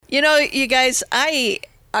You know, you guys, I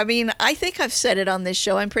mean, I think I've said it on this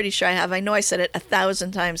show. I'm pretty sure I have. I know I said it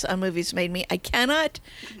 1,000 times on Movies Made Me. I cannot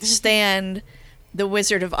stand The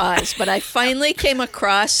Wizard of Oz, but I finally came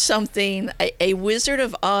across something, a Wizard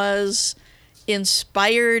of Oz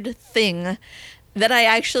inspired thing that I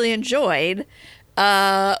actually enjoyed,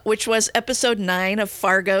 which was episode 9 of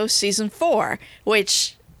Fargo season 4,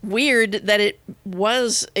 which weird that it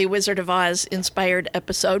was a Wizard of Oz inspired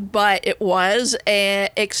episode, but it was,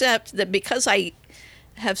 except that because I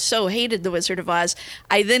have so hated The Wizard of Oz,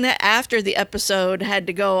 I then, after the episode, had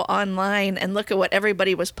to go online and look at what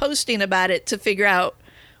everybody was posting about it to figure out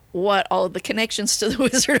what all of the connections to The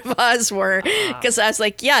Wizard of Oz were. Because I was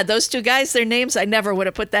like, yeah, those two guys, their names, I never would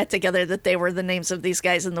have put that together, that they were the names of these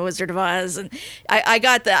guys in The Wizard of Oz. And I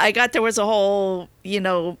got there was a whole,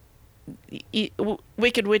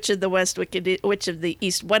 Wicked Witch of the West, Wicked Witch of the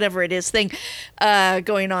East, whatever it is, thing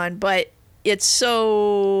going on. But it's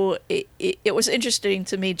so, it was interesting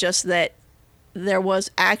to me just that there was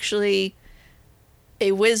actually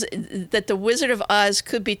that the Wizard of Oz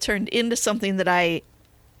could be turned into something that I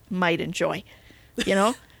might enjoy, but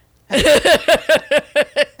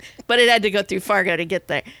it had to go through Fargo to get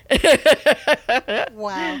there.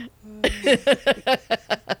 Wow.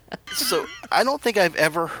 So I don't think I've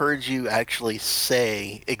ever heard you actually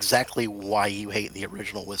say exactly why you hate the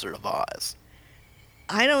original Wizard of Oz.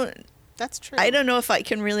 That's true. I don't know if I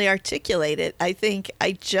can really articulate it. I think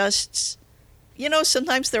I just,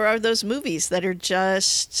 sometimes there are those movies that are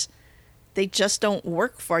they just don't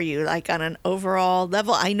work for you, like on an overall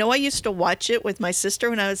level. I know I used to watch it with my sister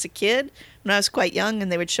when I was a kid, when I was quite young, and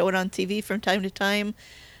they would show it on TV from time to time.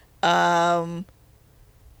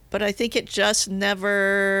 But I think it just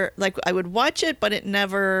never, like, I would watch it, but it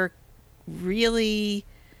never really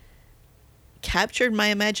captured my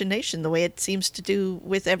imagination the way it seems to do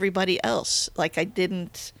with everybody else. Like, I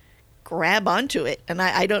didn't grab onto it, and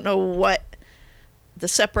I don't know what the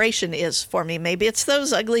separation is for me. Maybe it's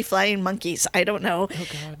those ugly flying monkeys. I don't know. Oh,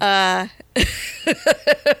 God.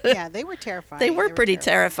 Yeah, they were terrifying. They were pretty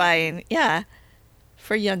terrifying. Yeah.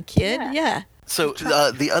 For a young kid. Yeah. So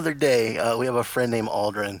the other day, we have a friend named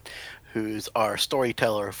Aldrin who's our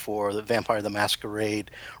storyteller for the Vampire the Masquerade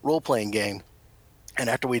role-playing game. And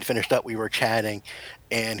after we'd finished up, we were chatting,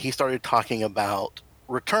 and he started talking about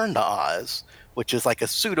Return to Oz, which is like a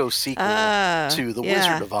pseudo-sequel to The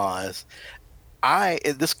Wizard of Oz.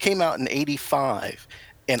 This came out in 1985,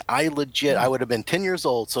 and I would have been 10 years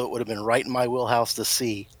old, so it would have been right in my wheelhouse to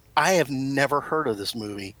see. I have never heard of this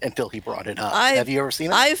movie until he brought it up. Have you ever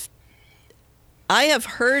seen it? I have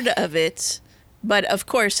heard of it, but of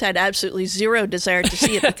course had absolutely zero desire to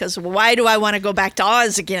see it, because why do I want to go back to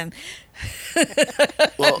Oz again?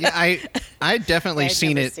 Well, yeah, I'd definitely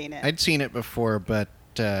seen it. I'd seen it before, but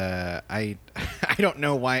I don't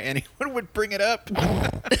know why anyone would bring it up.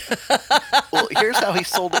 Well, here's how he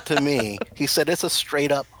sold it to me. He said it's a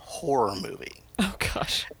straight up horror movie. Oh,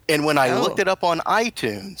 gosh. And when I looked it up on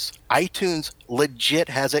iTunes legit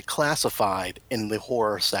has it classified in the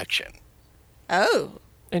horror section. Oh.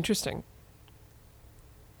 Interesting.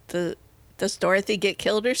 Does Dorothy get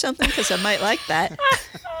killed or something? Because I might like that.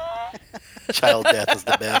 Child death is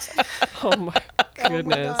the best. Oh, my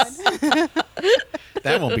goodness.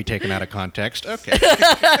 That won't be taken out of context. Okay.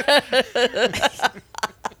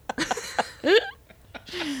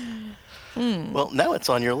 Well, now it's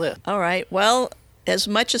on your list. All right. Well, as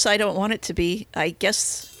much as I don't want it to be, I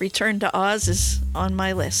guess Return to Oz is on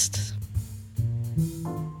my list.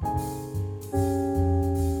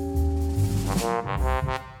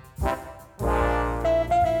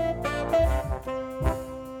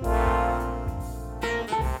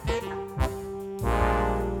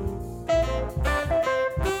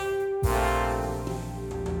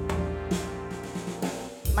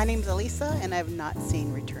 My name's Elisa, and I've not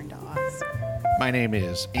seen Return to Oz. My name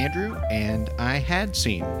is Andrew, and I had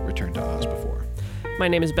seen Return to Oz before. My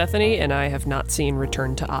name is Bethany, and I have not seen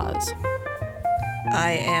Return to Oz.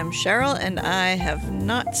 I am Cheryl, and I have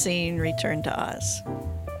not seen Return to Oz.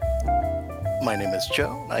 My name is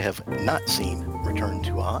Joe. I have not seen Return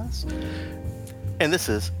to Oz. And this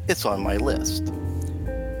is It's on My List.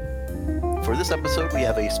 For this episode, we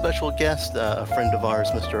have a special guest, a friend of ours,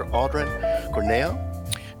 Mr. Aldrin Corneo.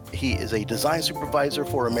 He is a design supervisor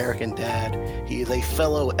for American Dad. He is a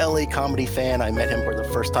fellow LA comedy fan. I met him for the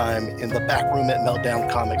first time in the back room at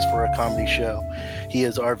Meltdown Comics for a comedy show. He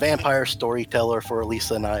is our vampire storyteller for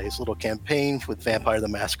Elisa and I's little campaign with Vampire the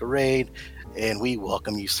Masquerade. And we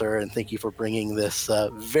welcome you, sir, and thank you for bringing this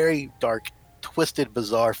very dark, twisted,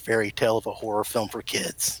 bizarre fairy tale of a horror film for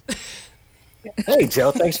kids. Hey,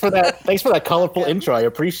 Joe. Thanks for that colorful intro. I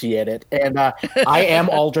appreciate it. And I am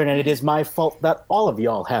Aldrin, and it is my fault that all of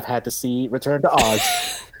y'all have had to see Return to Oz.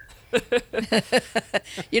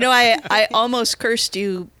 You know, I almost cursed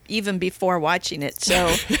you even before watching it.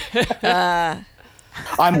 So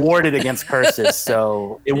I'm warded against curses,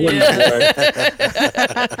 so it wouldn't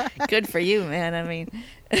work. good for you, man. I mean,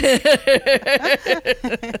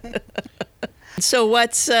 so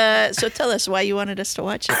so tell us why you wanted us to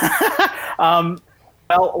watch it.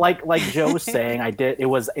 Well, like Joe was saying, it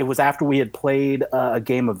was after we had played a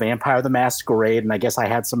game of Vampire the Masquerade, and I guess I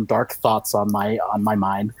had some dark thoughts on my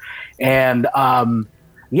mind, and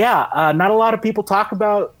not a lot of people talk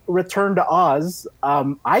about Return to Oz.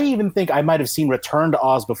 I even think I might have seen Return to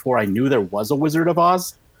Oz before I knew there was a Wizard of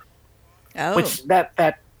Oz. Oh, which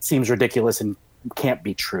that seems ridiculous and can't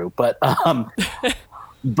be true, but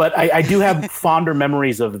but I do have fonder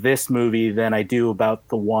memories of this movie than I do about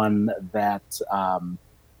the one that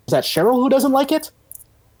is that Cheryl who doesn't like it?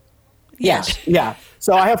 yes. Yeah.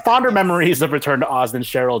 So I have fonder memories of Return to Oz than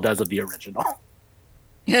Cheryl does of the original.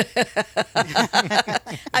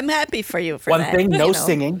 I'm happy for you for One that. thing, no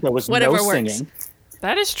singing. There was no whatever works. singing.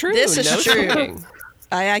 That is true. This is no true. singing.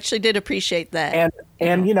 I actually did appreciate that.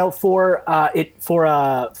 And you know, for a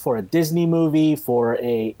Disney movie, for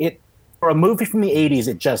a movie from the 80s,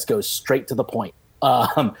 it just goes straight to the point.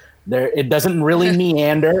 It doesn't really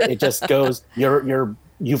meander. It just goes,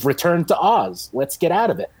 you've returned to Oz. Let's get out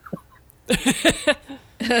of it.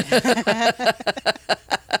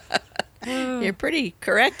 You're pretty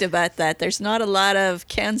correct about that. There's not a lot of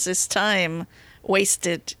Kansas time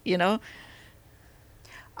wasted, you know?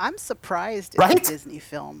 I'm surprised Right? it's a Disney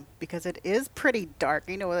film because it is pretty dark.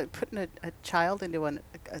 You know, like putting a child into an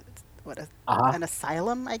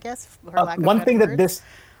asylum, I guess. For lack of One better thing that words. this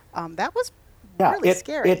that was really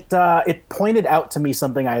scary. It pointed out to me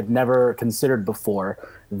something I had never considered before,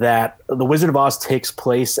 that The Wizard of Oz takes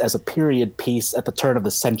place as a period piece at the turn of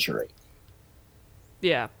the century.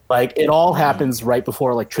 Yeah. Like, it all happens right before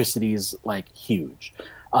electricity's like huge.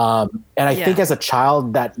 And I think as a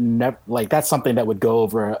child that that's something that would go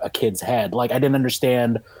over a kid's head. Like, I didn't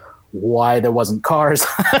understand why there wasn't cars,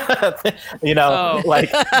 you know,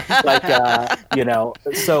 you know,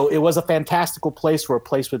 so it was a fantastical place for a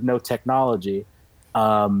place with no technology.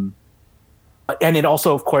 And it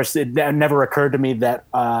also, of course, it never occurred to me that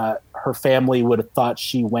her family would have thought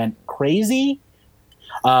she went crazy.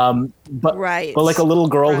 But like a little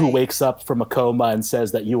girl who wakes up from a coma and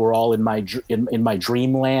says that you were all in my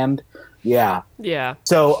dreamland. Yeah.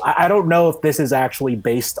 So I don't know if this is actually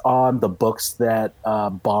based on the books that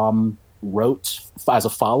Baum wrote as a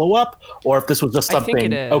follow-up, or if this was just something. I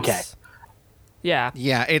think it is. Okay. Yeah.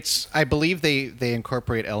 Yeah, I believe they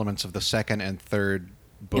incorporate elements of the second and third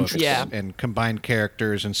books and combine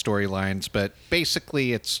characters and storylines, but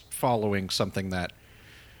basically it's following something that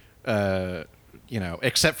you know,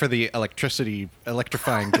 except for the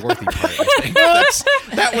electrifying Dorothy part. I think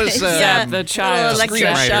that was the child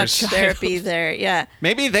electroshock therapy there. Yeah,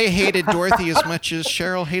 maybe they hated Dorothy as much as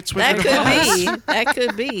Cheryl hates Wizard of Oz. That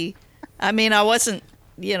could be. I mean, I wasn't,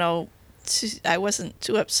 you know, I wasn't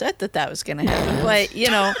too upset that was going to happen, but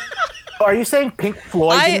you know. Are you saying Pink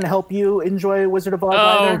Floyd didn't help you enjoy Wizard of Oz?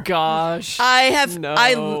 Oh gosh,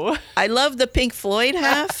 I love the Pink Floyd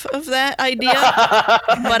half of that idea,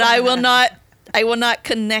 but I will not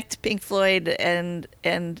connect Pink Floyd and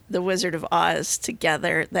the Wizard of Oz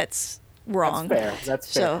together. That's wrong. That's fair.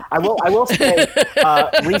 So. I will say,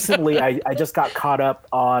 recently I just got caught up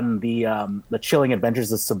on the Chilling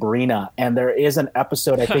Adventures of Sabrina, and there is an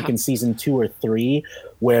episode, I think in season 2 or 3,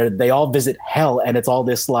 where they all visit hell, and it's all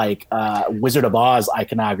this like Wizard of Oz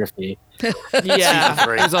iconography. Yeah,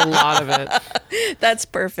 there's a lot of it. That's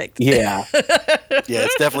perfect. Yeah. Yeah,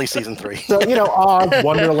 it's definitely season 3. So, you know, Oz,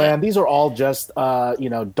 Wonderland, these are all just you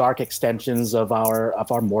know, dark extensions of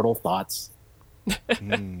our mortal thoughts.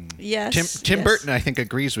 Yes. Tim Burton, I think,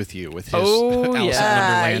 agrees with you with his Alice in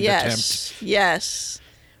Wonderland attempt. Yes.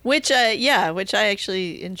 Which I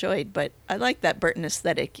actually enjoyed, but I like that Burton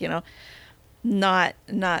aesthetic, you know, not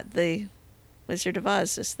the Wizard of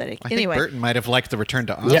Oz aesthetic. I think Burton might have liked the Return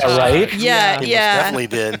to Oz. Yeah, right? Yeah. He definitely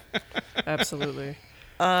did. Absolutely.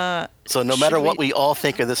 So no matter what we all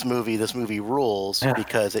think of this movie rules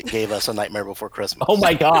because it gave us A Nightmare Before Christmas. Oh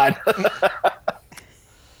my God.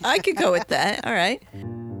 I could go with that. All right.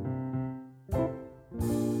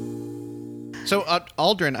 So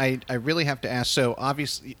Aldrin, I really have to ask. So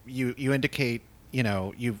obviously you indicate, you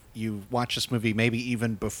know, you watched this movie maybe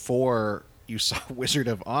even before you saw Wizard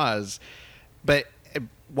of Oz, but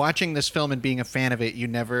watching this film and being a fan of it, you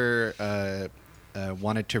never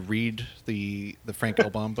wanted to read the Frank L.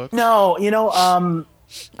 Baum book? No,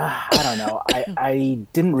 I don't know. I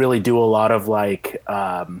didn't really do a lot of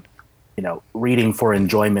reading for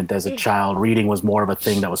enjoyment as a child. Reading was more of a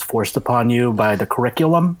thing that was forced upon you by the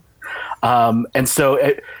curriculum. And so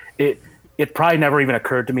it probably never even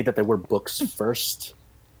occurred to me that there were books first.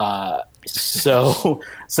 So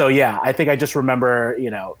yeah, I think I just remember,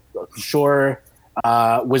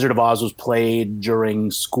 Wizard of Oz was played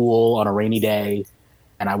during school on a rainy day,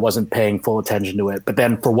 and I wasn't paying full attention to it. But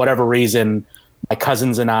then for whatever reason, my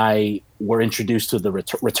cousins and I were introduced to the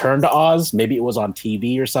Return to Oz. Maybe it was on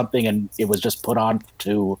TV or something, and it was just put on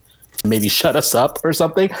to maybe shut us up or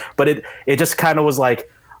something. But it just kind of was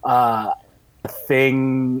like a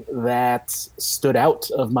thing that stood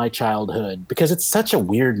out of my childhood because it's such a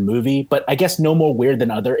weird movie. But I guess no more weird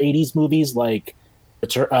than other 80s movies like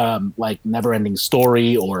Neverending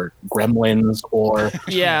Story or Gremlins or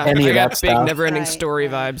any of that stuff. Big Neverending Story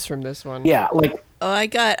vibes from this one. Yeah, like. Oh, I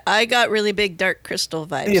got really big Dark Crystal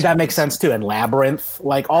vibes. Yeah, that makes sense too. And Labyrinth,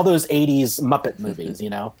 like all those 80s Muppet movies,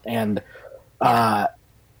 and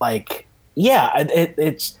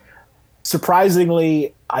it's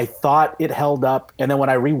surprisingly, I thought it held up. And then when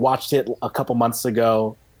I rewatched it a couple months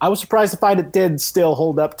ago, I was surprised to find it did still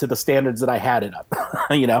hold up to the standards that I had it up,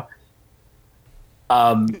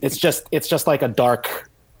 It's just like a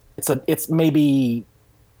dark, it's maybe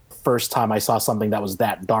first time I saw something that was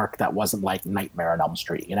that dark that wasn't like Nightmare on Elm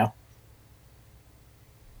Street,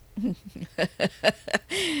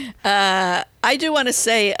 I do want to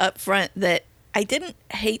say up front that I didn't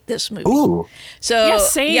hate this movie. Ooh. So yeah,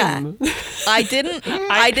 same. Yeah, I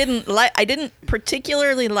didn't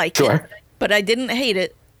particularly like it, but I didn't hate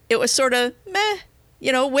it. It was sort of meh,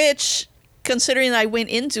 which considering I went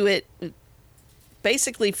into it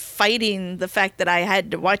basically fighting the fact that I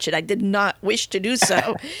had to watch it. I did not wish to do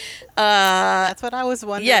so. That's what I was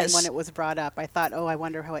wondering yes. when it was brought up. I thought, I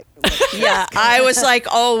wonder how it. Yeah, I was like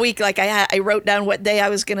all week, like I wrote down what day I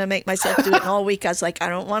was going to make myself do it, and all week I was like, I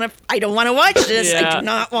don't want to watch this. Yeah. I do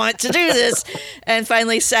not want to do this. And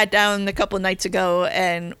finally sat down a couple of nights ago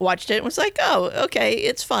and watched it and was like, oh, okay,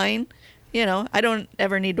 it's fine. I don't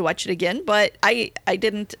ever need to watch it again, but I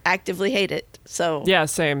didn't actively hate it. So yeah,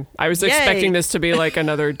 same. I was expecting this to be like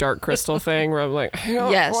another Dark Crystal thing where I'm like, I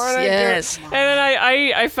don't want to do it. And then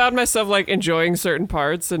I found myself like enjoying certain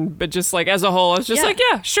parts, but just like as a whole, I was just like,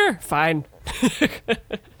 yeah, sure, fine.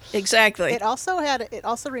 Exactly. It also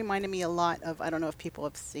reminded me a lot of, I don't know if people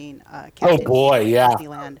have seen Captain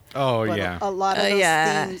Disneyland. Oh but yeah. A lot of those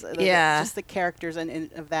themes, just the characters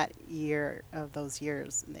and of that year, of those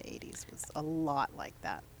years in the 80s was a lot like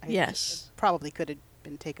that. Yes. It probably could have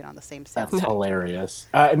been taken on the same set. That's hilarious.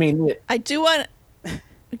 I mean, I do want.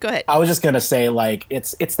 Go ahead. I was just gonna say, like,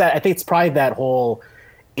 it's that. I think it's probably that whole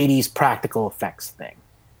 80s practical effects thing,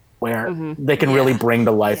 where they can really bring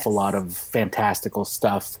to life a lot of fantastical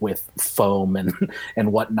stuff with foam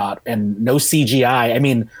and whatnot, and no CGI. I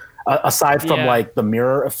mean, aside from like the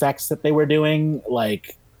mirror effects that they were doing,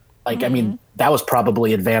 I mean, that was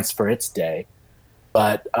probably advanced for its day,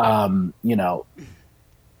 but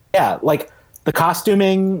like the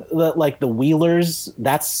costuming, the Wheelers,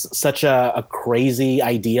 that's such a crazy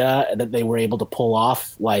idea that they were able to pull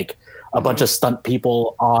off, like a bunch of stunt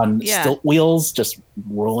people on stilt wheels just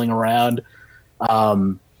rolling around.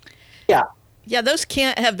 Yeah, those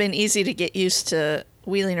can't have been easy to get used to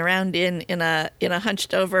wheeling around in a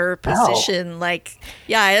hunched over position.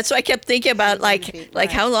 That's what I kept thinking about.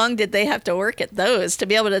 Like how long did they have to work at those to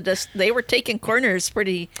be able to they were taking corners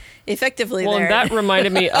pretty effectively there. And that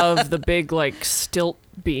reminded me of the big like stilt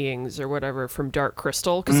beings or whatever from Dark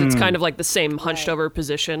Crystal, because it's kind of like the same hunched over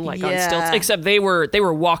position on stilts, except they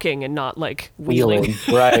were walking and not like wheeling.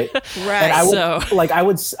 Right. Right. And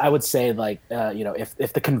I would say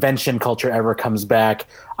if the convention culture ever comes back,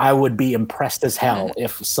 I would be impressed as hell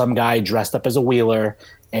if some guy dressed up as a wheeler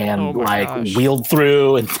and wheeled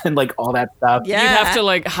through and like all that stuff. Yeah. You'd have to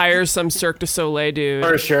like hire some Cirque du Soleil dude.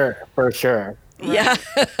 For sure. Right. Yeah.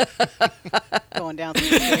 Going down the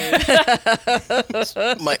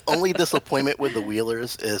stairs. My only disappointment with the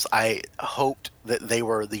Wheelers is I hoped that they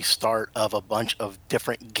were the start of a bunch of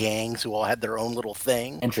different gangs who all had their own little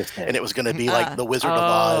thing. Interesting. And it was going to be like the Wizard of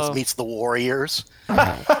Oz meets the Warriors.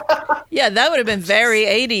 Yeah, that would have been very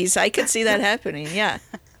 80s. I could see that happening. Yeah.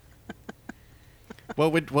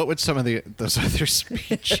 What would some of those others be,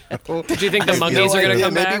 Joe? Do you think the monkeys are going to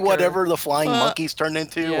come back? Maybe whatever the flying monkeys turned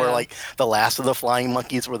into, or like the last of the flying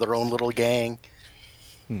monkeys were their own little gang.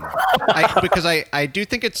 Because I do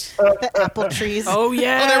think it's the apple trees. Oh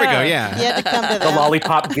yeah. Oh, there we go. Yeah. You had to come to The that.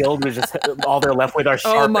 Lollipop Guild was just all they're left with are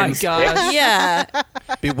sharp. Oh my gosh. Yeah.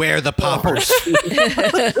 Beware the poppers.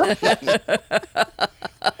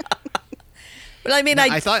 But I mean, No,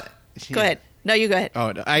 I thought. Go ahead. No, you go ahead.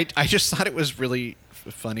 Oh, no, I just thought it was really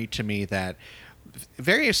funny to me that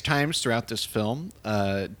various times throughout this film,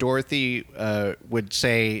 Dorothy would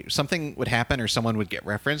say something would happen or someone would get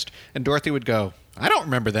referenced, and Dorothy would go, "I don't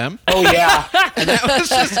remember them." Oh yeah. And that was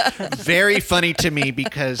just very funny to me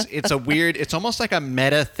because it's almost like a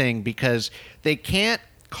meta thing because they can't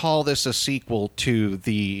call this a sequel to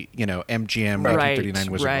the, MGM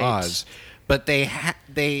 1939 Wizard of Oz, but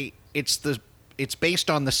it's based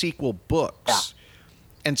on the sequel books. Yeah.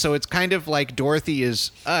 And so it's kind of like Dorothy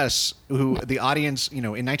is us, who the audience, in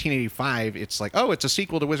 1985, it's like, oh, it's a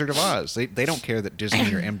sequel to Wizard of Oz. They don't care that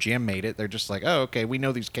Disney or MGM made it. They're just like, oh, okay, we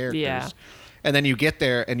know these characters. Yeah. And then you get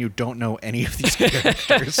there and you don't know any of these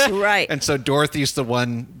characters. Right. And so Dorothy's the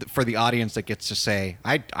one for the audience that gets to say,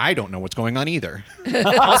 I don't know what's going on either.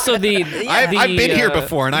 Also, I've been here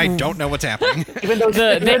before and I don't know what's happening. Even though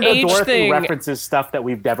the age Dorothy thing references stuff that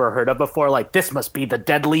we've never heard of before, like this must be the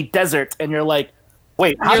deadly desert, and you're like,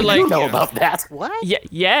 wait, how do you know about that? What?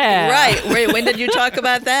 Yeah. Right. Wait, when did you talk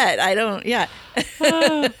about that? I don't. Yeah.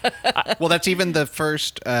 Well, that's even the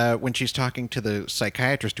first, when she's talking to the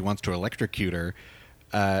psychiatrist who wants to electrocute her,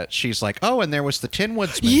 she's like, oh, and there was the Tin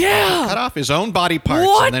Woodsman. Yeah. He cut off his own body parts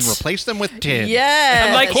What? and then replaced them with tin. Yeah.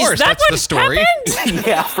 I'm like, Of course, is that that's what the story. happened?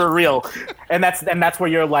 Yeah, for real. And that's where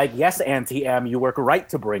you're like, yes, Auntie M, you work right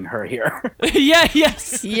to bring her here. Yeah.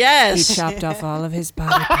 Yes. Yes. Chopped off all of his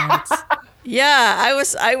body parts. Yeah.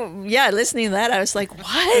 Listening to that, I was like,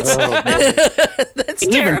 what? That's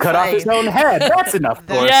He even cut off his terrifying. own head. That's enough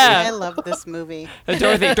for Yeah. I love this movie.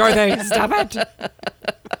 Dorothy, stop it.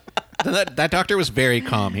 That doctor was very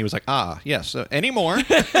calm. He was like, yes, any more? He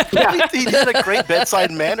did a great bedside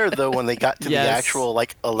manner, though, when they got to the actual,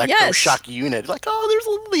 electroshock unit. Like, oh, there's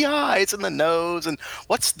the eyes and the nose, and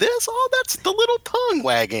what's this? Oh, that's the little tongue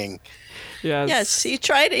wagging. Yes, he was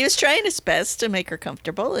trying his best to make her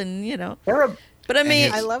comfortable, and But I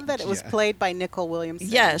mean, I love that it was played by Nicole Williamson.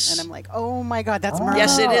 Yes. And I'm like, oh my God, that's Merlin.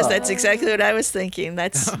 Yes, it is. That's exactly what I was thinking.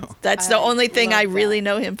 That's the only thing I really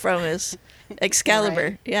know him from is Excalibur.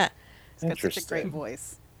 Right. Yeah. He's got such a great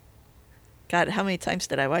voice. God, how many times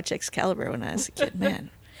did I watch Excalibur when I was a kid? Man.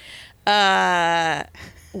 And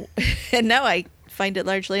now I find it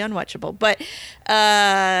largely unwatchable. But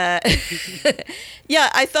I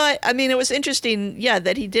thought, it was interesting,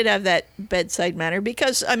 that he did have that bedside manner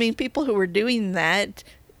because, people who were doing that,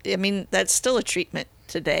 that's still a treatment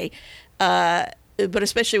today. But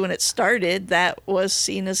especially when it started, that was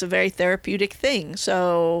seen as a very therapeutic thing.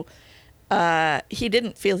 So he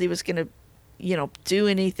didn't feel he was going to, do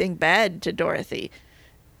anything bad to Dorothy.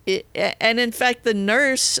 And in fact, the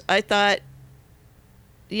nurse, I thought,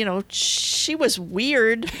 she was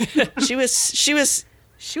weird. She was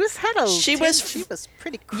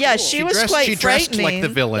pretty cool. Yeah, she was quite she dressed frightening. like the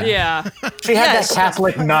villain. Yeah. She had that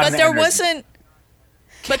Catholic nun. But there wasn't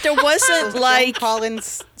like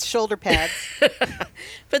Collins shoulder pads.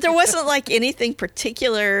 But there wasn't like anything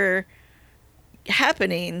particular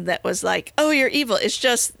happening that was like, oh, you're evil. It's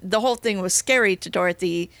just the whole thing was scary to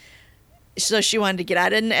Dorothy, so she wanted to get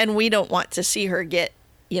out, and we don't want to see her get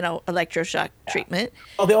electroshock treatment.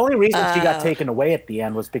 Well, the only reason she got taken away at the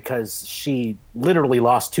end was because she literally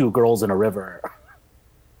lost 2 girls in a river.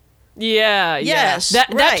 Yeah. Yes, That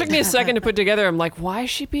right. took me a second to put together. I'm like, why is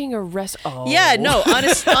she being arrested? Oh. Yeah, no,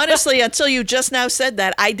 honestly, until you just now said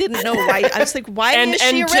that, I didn't know why. I was like, why is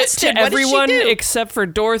she arrested? To What everyone did she do? except for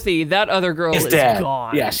Dorothy, that other girl is dead.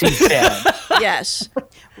 gone. Yeah, she's dead. Yes.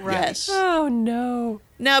 Right. Yes. Oh, no.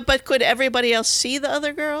 Now, but could everybody else see the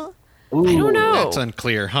other girl? Ooh. I don't know. That's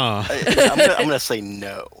unclear, huh? I'm gonna say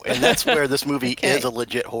no, and that's where this movie is a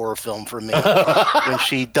legit horror film for me. When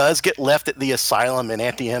she does get left at the asylum, and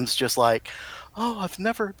Auntie M's just like, "Oh, I've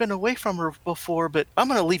never been away from her before, but I'm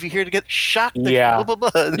gonna leave you here to get shocked." Yeah. Blah, blah,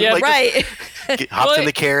 blah. Yeah, Right. Hops in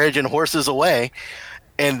the carriage and horses away.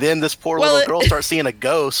 And then this poor little girl starts seeing a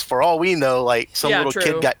ghost. For all we know, like some little true.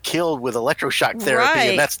 kid got killed with electroshock therapy, Right,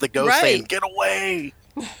 and that's the ghost right. saying, "Get away!"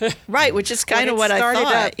 Right, which is kind When of it what I started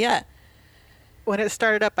thought. up- Yeah. When it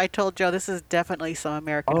started up, I told Joe this is definitely some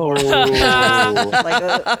American Oh.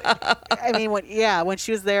 when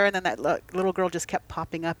she was there, and then that little girl just kept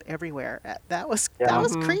popping up everywhere. That was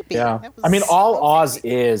creepy. Yeah. That was I mean, all so Oz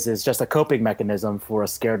creepy. is just a coping mechanism for a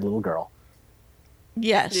scared little girl.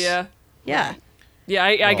 Yes. Yeah. Yeah. Yeah,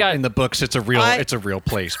 I got in the books. It's a real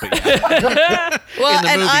place, but yeah. Well,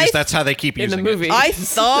 in the movies, that's how they keep using in the movie. it. I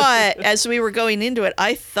thought, as we were going into it,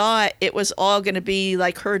 I thought it was all going to be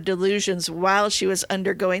like her delusions while she was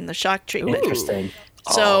undergoing the shock treatment. Interesting.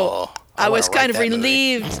 So I was kind of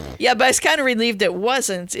relieved. Movie. Yeah, but I was kind of relieved it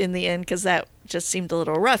wasn't in the end because that just seemed a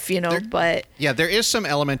little rough, but yeah, there is some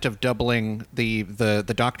element of doubling. The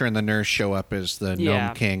doctor and the nurse show up as the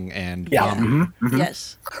Gnome King and Mom.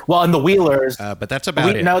 Yes. Well, and the Wheelers. But that's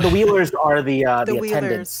about it. No, the Wheelers are the Wheelers,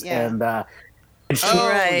 attendants, and right.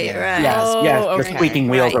 Yes, okay. the squeaking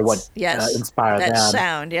wheels are what Yes. inspire that them.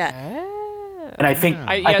 sound, yeah. And I think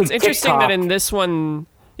it's interesting TikTok, that in this one.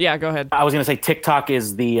 Yeah, go ahead. I was gonna say TikTok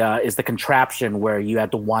is the contraption where you have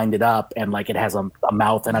to wind it up and like it has a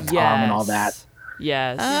mouth and a tongue and all that.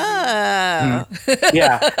 Yes.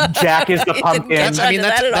 Yeah, Jack is the pumpkin.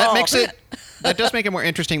 That makes it. That does make it more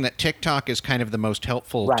interesting that TikTok is kind of the most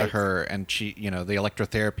helpful to her, and she, the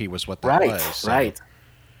electrotherapy was what that was. So. Right.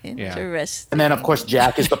 Interesting. And then of course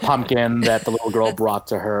Jack is the pumpkin that the little girl brought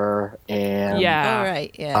to her, and All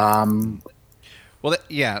right. Yeah. Well,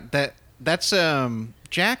 that's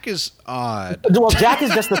Jack is odd. Well, Jack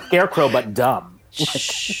is just the scarecrow, but dumb.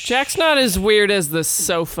 Jack's not as weird as the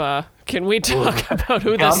sofa. Can we talk about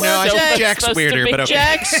who the sofa I is think Jack's weirder, but okay.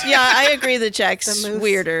 I agree that Jack's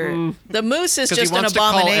weirder. The moose is just an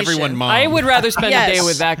abomination. Call everyone mom. I would rather spend a day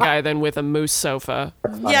with that guy than with a moose sofa.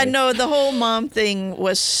 Yeah, no, the whole mom thing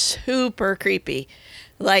was super creepy.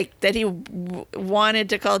 Like that he wanted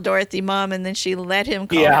to call Dorothy mom, and then she let him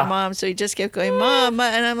call her mom, so he just kept going mom,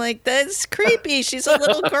 and I'm like, that's creepy. She's a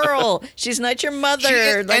little girl. She's not your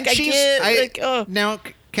mother. Now,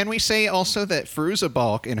 can we say also that Fairuza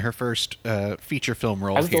Balk in her first feature film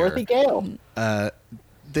role as here, Dorothy Gale.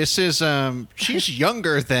 This is she's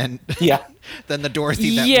younger than than the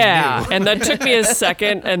Dorothy that we knew. And that took me a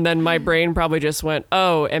second, and then my brain probably just went,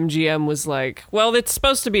 oh, MGM was like, well, it's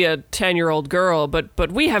supposed to be a 10-year-old girl,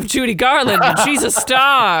 but we have Judy Garland and she's a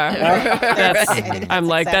star. I'm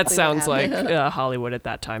like, that sounds like Hollywood at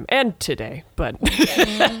that time and today, but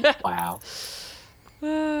wow.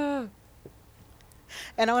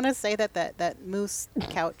 And I want to say that moose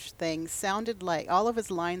couch thing sounded like all of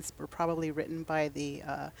his lines were probably written by the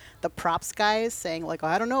props guys, saying like, oh,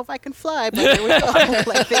 I don't know if I can fly, but here we go.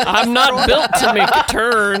 I'm not built to make a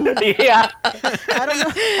turn. Yeah. I don't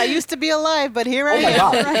know. I used to be alive, but here I am.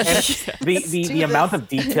 Oh my God. Right. The amount of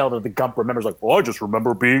detail that the Gump remembers, like, I just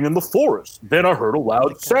remember being in the forest. Then I heard a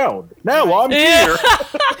loud sound. Now I'm here.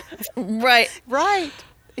 Right.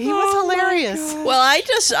 He was hilarious. Well,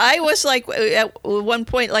 I was like, at one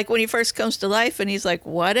point, like when he first comes to life and he's like,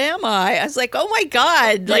 what am I? I was like, oh my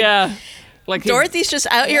God. Like Dorothy's just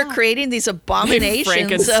out here creating these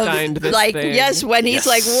abominations of like, thing. Yes, when he's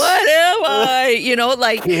like, what am I?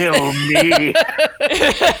 Like, kill me.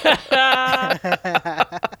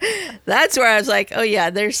 That's where I was like, oh yeah,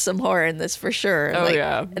 there's some horror in this for sure. Oh like,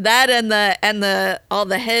 yeah. That and the all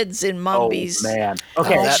the heads in Mombi's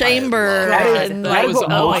chamber. That is what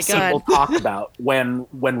most people talk about when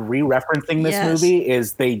re-referencing this movie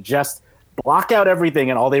is they just block out everything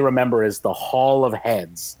and all they remember is the Hall of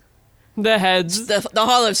Heads. The heads. The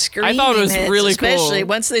Hall of Screaming. I thought it was heads, really especially cool.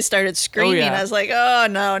 once they started screaming. I was like, oh,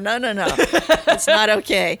 no. It's not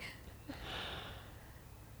okay.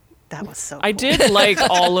 That was so cool. I did like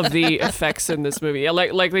all of the effects in this movie.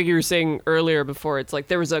 Like you were saying earlier before, it's like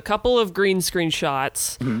there was a couple of green screen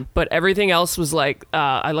shots, but everything else was like,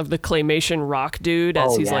 I love the claymation rock dude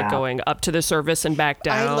as he's like going up to the surface and back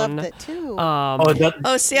down. I loved it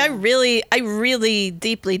too. See, I really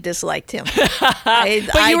deeply disliked him.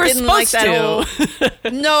 But you were didn't supposed like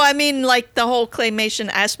to. No, I mean like the whole claymation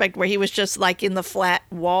aspect where he was just like in the flat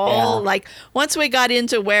wall. Yeah. Like once we got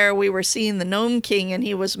into where we were seeing the Gnome King and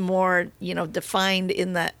he was more, defined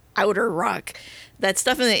in the outer rock. That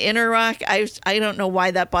stuff in the inner rock, I don't know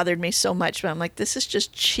why that bothered me so much, but I'm like, this is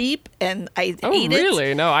just cheap, and I hate it. Oh,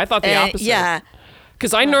 really? No, I thought the opposite. Yeah.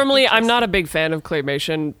 Because I'm not a big fan of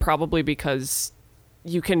claymation, probably because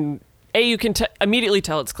you can immediately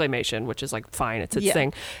tell it's claymation, which is like fine, it's its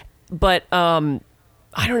thing. But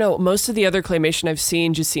I don't know, most of the other claymation I've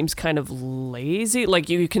seen just seems kind of lazy. Like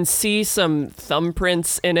you can see some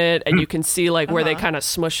thumbprints in it, and you can see like where they kind of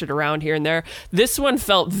smush it around here and there. This one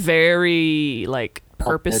felt very like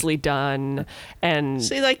purposely done, and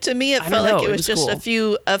see, like to me, it felt like it was just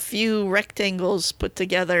cool. a few rectangles put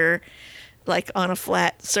together, like on a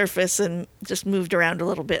flat surface, and just moved around a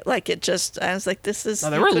little bit. Like it just, I was like, this is. No,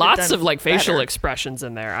 there were lots of like facial expressions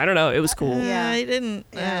in there. I don't know, it was cool. Yeah, I didn't.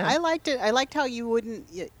 I liked it. I liked how you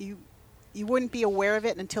wouldn't be aware of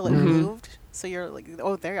it until it moved. So you're like,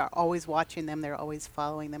 oh, they are always watching them. They're always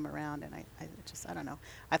following them around. And I don't know.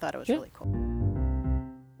 I thought it was really cool.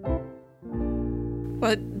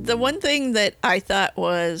 But the one thing that I thought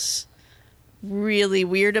was really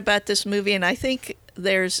weird about this movie, and I think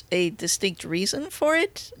there's a distinct reason for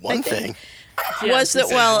it. One thing was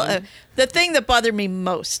that, the thing that bothered me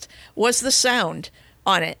most was the sound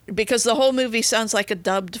on it, because the whole movie sounds like a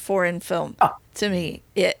dubbed foreign film to me.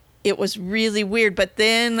 It was really weird. But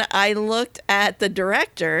then I looked at the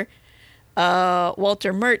director,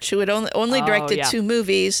 Walter Murch, who had only directed 2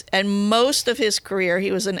 movies, and most of his career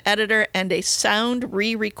he was an editor and a sound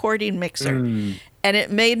re-recording mixer. And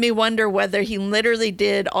it made me wonder whether he literally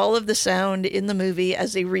did all of the sound in the movie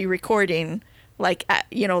as a re-recording, like an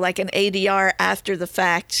ADR after the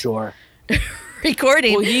fact. Sure.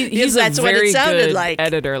 Recording. Well, he's that's a very what it sounded good like.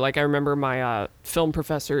 editor. Like, I remember my film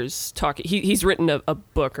professors talking. He's written a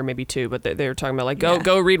book or maybe 2, but they were talking about, like,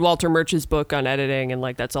 go read Walter Murch's book on editing, and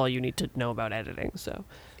like that's all you need to know about editing. So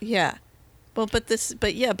yeah, well, but the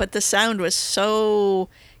sound was so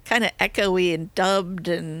kind of echoey and dubbed,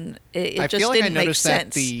 and it just feel like didn't make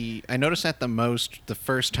sense. I noticed that the most the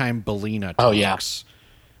first time Belina talks. Oh, yeah.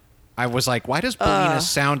 I was like, why does Belina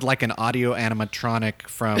sound like an audio animatronic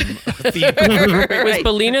from a theater? Was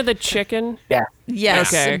Belina the chicken? Yeah.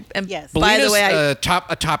 Yes. Okay. And Yes. by the Belina's way, a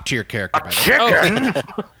top tier character. By the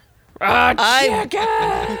way. Chicken.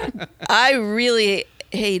 Chicken. I really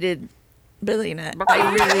hated Belina.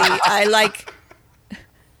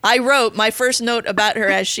 I wrote my first note about her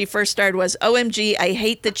as she first started was, OMG, I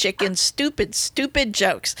hate the chicken. Stupid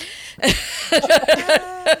jokes.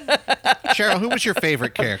 Cheryl, who was your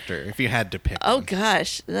favorite character if you had to pick? Oh, one?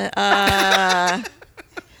 gosh. I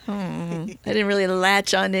didn't really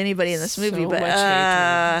latch on to anybody in this movie, So but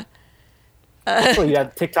much Also, yeah,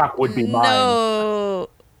 TikTok would be mine. no.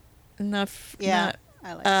 Yeah.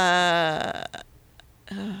 I like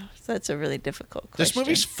That's a really difficult question. This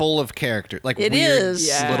movie's full of characters, like It weird is.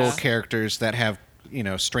 little Yeah. characters that have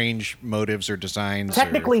strange motives or designs.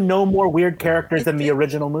 Technically, no more weird characters than the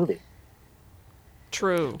original movie.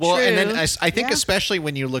 True. Well, and then True. I think Yeah. especially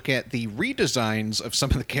when you look at the redesigns of some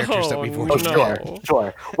of the characters that we've Oh, watched. Oh,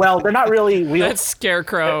 sure. Well, they're not really real. That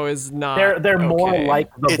Scarecrow is not. They're more okay. like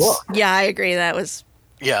the It's- book. Yeah, I agree. That was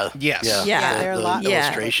Yes. Yeah, there are a the lot-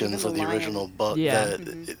 illustrations yeah. of the original book. Yeah.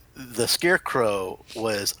 The Scarecrow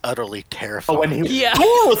was utterly But terrifying. when he Yeah.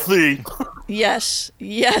 Dorothy, yes.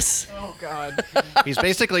 Oh God. He's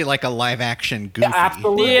basically like a live action Goofy. Yeah,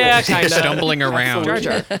 absolutely. Yeah, He's kind of. stumbling around. Jar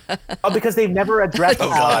Jar. because they've never addressed Oh,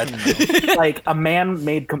 how God. like a man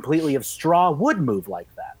made completely of straw would move like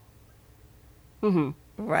that.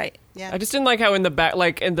 Right. Yeah. I just didn't like how in the back,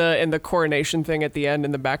 like in the coronation thing at the end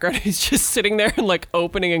in the background, he's just sitting there and like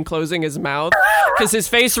opening and closing his mouth because his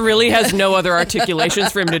face really has no other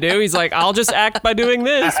articulations for him to do. He's like, I'll just act by doing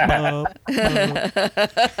this.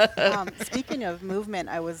 Speaking of movement,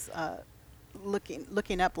 I was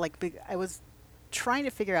looking up I was trying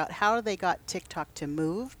to figure out how they got TikTok to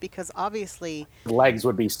move, because obviously Legs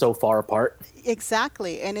would be so far apart.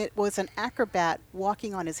 exactly, and it was an acrobat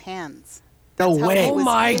walking on his hands. No That's how way. it Oh was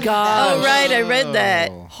my in God. Oh, right. I read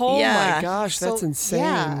that. Oh Yeah. my gosh, that's So, insane.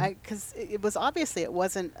 Yeah, because it was obviously it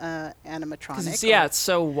wasn't animatronic. It's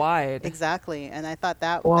so wide. Exactly, and I thought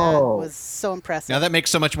that Whoa. was so impressive. Now that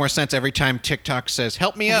makes so much more sense every time TikTok says,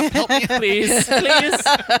 "Help me up, help me up." Please.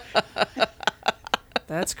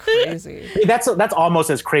 That's crazy. That's almost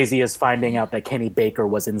as crazy as finding out that Kenny Baker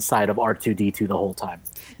was inside of R2D2 the whole time.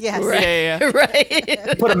 Yes. Yeah.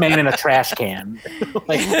 Right. Put a man in a trash can.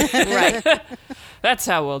 Right. That's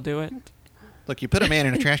how we'll do it. Look, you put a man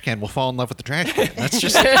in a trash can, we'll fall in love with the trash can. That's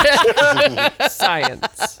just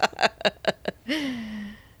Science.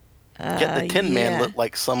 The Tin Man yeah. looked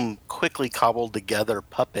like some quickly cobbled together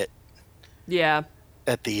puppet Yeah.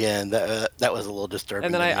 at the end. That was a little disturbing.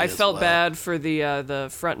 And then to me I as felt well. bad for the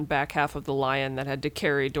front and back half of the lion that had to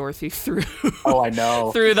carry Dorothy through Oh, I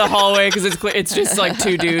know. through the hallway because it's just like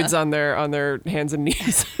 2 dudes on their hands and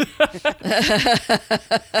knees,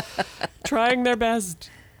 trying their best.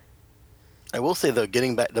 I will say though,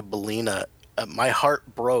 getting back to Belina, my heart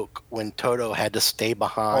broke when Toto had to stay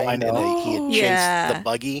behind. I know. And he had chased Yeah. the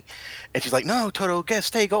buggy, and she's like, "No, Toto,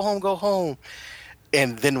 stay, go home."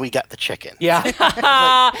 And then we got the chicken. Yeah.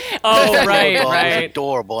 Oh, That right, little dog was right.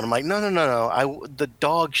 adorable. And I'm like, no. The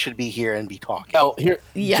dog should be here and be talking. Oh, here,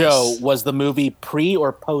 Yes. Joe, was the movie pre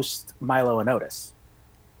or post Milo and Otis?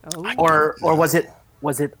 Oh. Or was it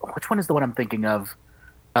which one is the one I'm thinking of?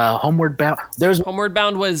 Homeward Bound. There's Homeward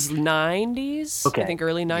Bound was 90s. Okay. I think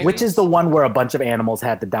early 90s. which is the one where a bunch of animals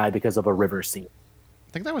had to die because of a river scene.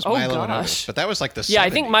 I think that was Milo and Otis, but that was like the 70s. Yeah, I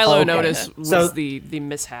think Milo and Otis was the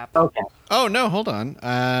mishap. Okay. Oh, no, hold on.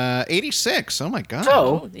 86. Oh, my God.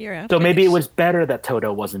 So maybe it was better that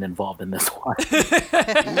Toto wasn't involved in this one.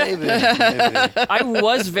 Maybe. I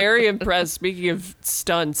was very impressed, speaking of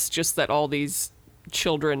stunts, just that all these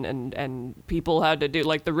children and people had to do,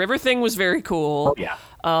 like, the river thing was very cool. Oh, yeah.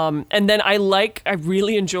 And then I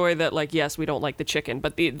really enjoy that, like, yes, we don't like the chicken,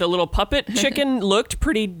 but the little puppet chicken looked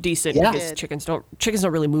pretty decent because chickens don't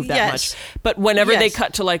really move that much. But whenever they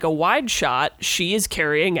cut to like a wide shot, she is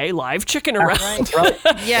carrying a live chicken around. Right.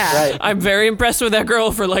 Yeah. Right. I'm very impressed with that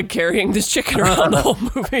girl for like carrying this chicken around the whole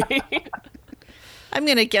movie. I'm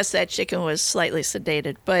gonna guess that chicken was slightly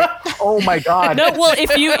sedated, but Oh my God. No, well,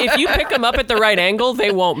 if you pick them up at the right angle,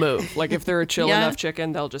 they won't move. Like if they're a chill enough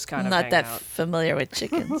chicken, they'll just kind I'm of not hang that out. familiar with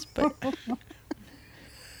chickens, but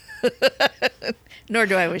nor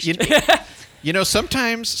do I wish to be. You know,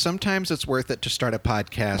 sometimes it's worth it to start a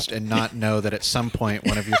podcast and not know that at some point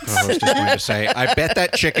one of your co-hosts is going to say, "I bet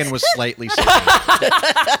that chicken was slightly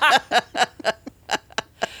sedated."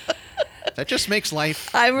 That just makes life.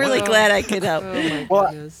 I'm really glad I could help. Oh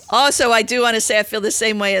my goodness. Also, I do want to say I feel the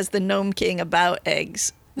same way as the Gnome King about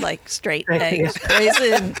eggs, like straight eggs.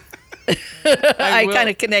 Raisin. I kind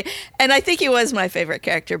of connect, and I think he was my favorite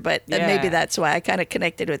character, but maybe that's why I kind of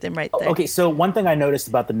connected with him right there. Okay, so one thing I noticed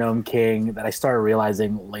about the Gnome King that I started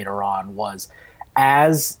realizing later on was,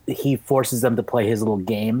 as he forces them to play his little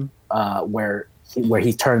game, where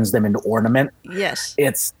he turns them into ornament. Yes.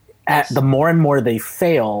 It's the more and more they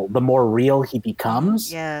fail, the more real he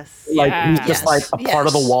becomes. Yes. Like he's just like a part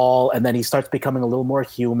of the Yes. wall, and then he starts becoming a little more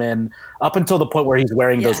human up until the point where he's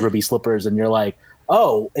wearing those ruby slippers, and you're like,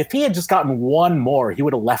 oh, if he had just gotten one more, he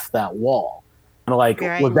would have left that wall. And like,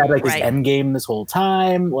 was that like his end game this whole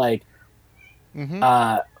time? Like,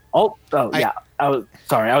 I was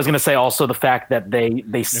going to say also the fact that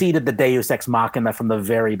they seeded the Deus Ex Machina from the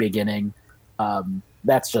very beginning.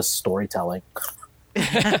 That's just storytelling.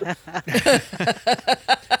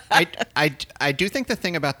 I do think the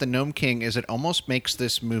thing about the Gnome King is it almost makes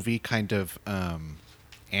this movie kind of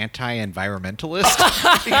anti-environmentalist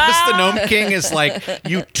because the Gnome King is like,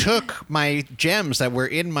 you took my gems that were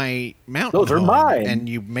in my mountain Those are home mine. and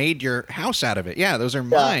you made your house out of it. Yeah, those are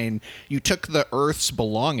mine. You took the Earth's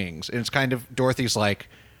belongings. And it's kind of, Dorothy's like,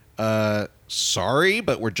 sorry,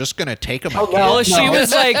 but we're just gonna take them. Well, she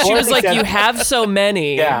was like, you have so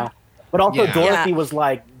many. Yeah. But also Dorothy Yeah. was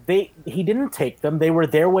like, he didn't take them. They were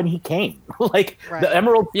there when he came. Like the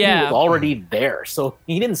Emerald City was already there, so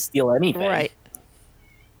he didn't steal anything. Right.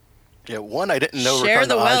 Yeah, one, I didn't know Share Return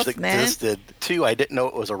the to Oz wealth, man. existed. Two, I didn't know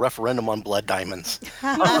it was a referendum on blood diamonds.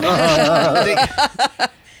 Well,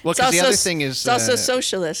 because the other thing is, it's also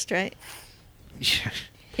socialist, right?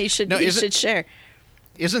 He should share.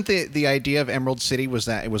 Isn't the idea of Emerald City was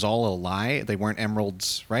that it was all a lie? They weren't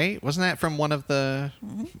emeralds, right? Wasn't that from one of the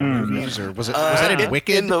movies, or was that in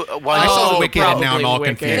Wicked? I saw Wicked, and now I'm all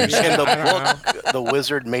confused. In the book, the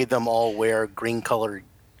wizard made them all wear green-colored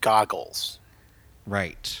goggles.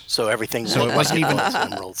 Right. So everything. So it wasn't even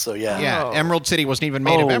emerald. So yeah, Emerald City wasn't even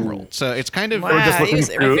made of emerald. So it's kind of Wow. We're just he looking was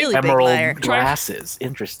a through really big emerald liar. glasses.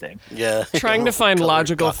 Interesting. Yeah. Trying to find Colored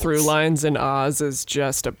logical goggles. through lines in Oz is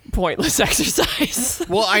just a pointless exercise.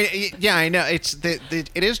 Well, I know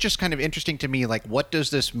it is just kind of interesting to me. Like, what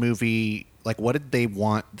does this movie? Like, what did they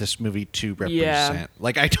want this movie to represent? Yeah.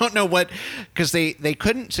 Like, I don't know because they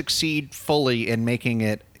couldn't succeed fully in making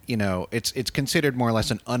it. You know, it's considered more or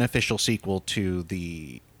less an unofficial sequel to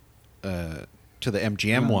the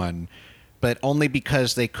MGM one, but only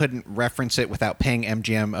because they couldn't reference it without paying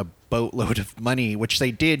MGM a boatload of money, which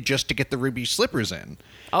they did just to get the ruby slippers in.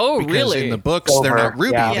 Oh, because really? in the books, they're not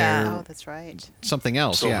ruby. Yeah. They're Oh, that's right. something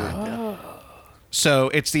else. Silver, yeah. So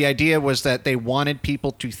it's the idea was that they wanted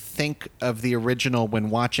people to think of the original when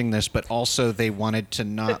watching this, but also they wanted to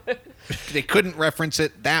not. They couldn't reference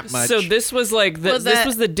it that much. So this was like Well, this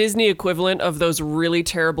was the Disney equivalent of those really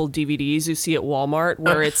terrible DVDs you see at Walmart,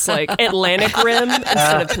 where it's like Atlantic Rim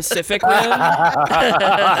instead of Pacific Rim.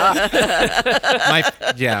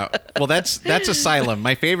 Well, that's Asylum.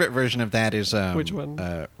 My favorite version of that is Which one?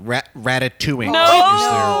 Ratatouille.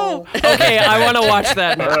 No. Okay, I want to watch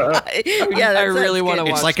that now. Yeah, I really want to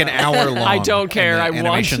watch. It's like an that. hour long. I don't care. and I the want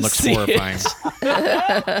animation to looks see it.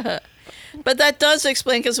 horrifying. But that does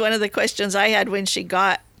explain, because one of the questions I had when she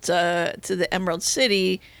got to the Emerald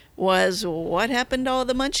City was, what happened to all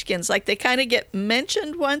the Munchkins? Like, they kind of get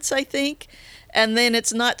mentioned once, I think, and then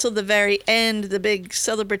it's not till the very end, the big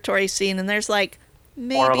celebratory scene, and there's like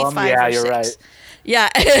maybe 5 or 6. Right. Yeah,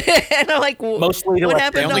 and I'm like, mostly what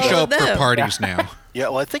happened? They only show up for parties now. Yeah,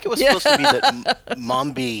 well, I think it was supposed to be that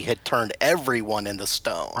Mombi had turned everyone into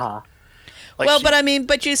stone. Like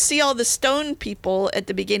but you see all the stone people at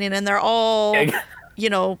the beginning, and they're all,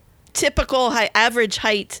 typical average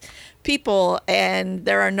height people, and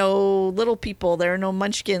there are no little people. There are no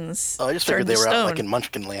munchkins. Oh, I just figured they were out like in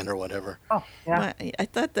Munchkin Land or whatever. Oh, yeah. Well, I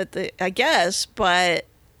thought that I guess, but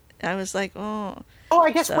I was like, oh. Oh,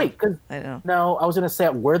 I guess, wait, because no, I was going to say,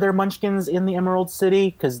 were there munchkins in the Emerald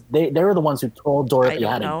City? Because they were the ones who told Dorothy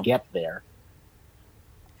how to get there.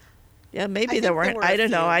 Yeah, maybe there weren't. I don't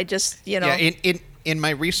know. I just, Yeah, in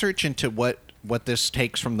my research into what this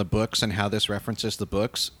takes from the books and how this references the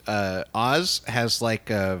books, Oz has like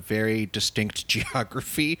a very distinct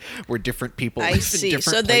geography where different people live in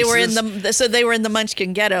different places. They were in the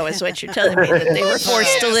Munchkin ghetto, is what you're telling me, that they were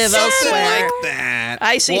forced to live elsewhere. Like that.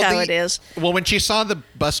 I see how it is. Well, when she saw the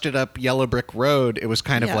busted up yellow brick road, it was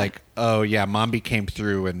kind of like, oh yeah, Mombi came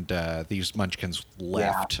through and these Munchkins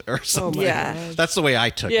left or something. Yeah. That's the way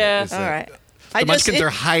I took it. Yeah, all right. The Munchkins are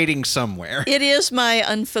hiding somewhere. It is my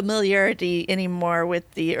unfamiliarity anymore with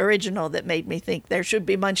the original that made me think there should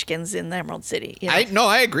be Munchkins in the Emerald City.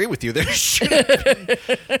 I agree with you. There should be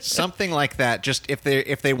something like that. Just if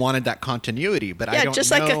they wanted that continuity, but I don't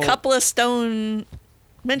know. Like a couple of stone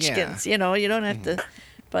Munchkins. You don't have to.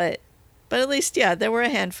 But at least there were a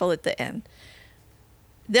handful at the end.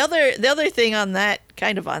 The other thing on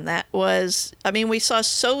that was, we saw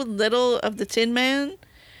so little of the Tin Man.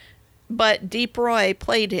 But Deep Roy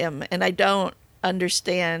played him, and I don't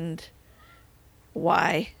understand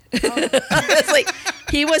why. It's like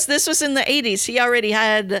this was in the 80s. He already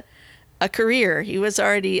had a career. He was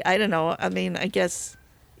already, I don't know. I guess,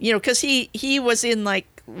 because he was in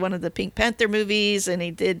like one of the Pink Panther movies, and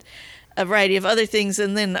he did a variety of other things.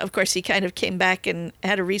 And then, of course, he kind of came back and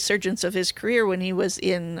had a resurgence of his career when he was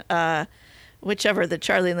in whichever, the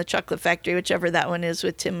Charlie and the Chocolate Factory, whichever that one is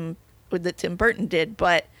that Tim Burton did.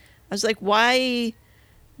 But I was like, why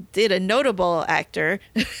did a notable actor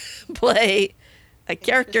play a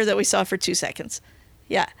character that we saw for 2 seconds?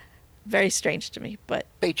 Yeah, very strange to me. But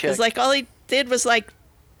it's like all he did was like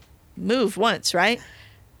move once, right?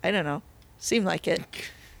 I don't know. Seemed like it.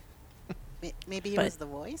 Maybe he was the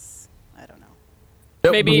voice? I don't know.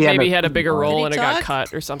 Maybe he had a bigger role and it got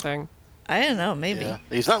cut or something. I don't know. Maybe. Yeah.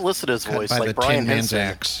 He's not listed as voice by like the Brian Tin Man's Henson.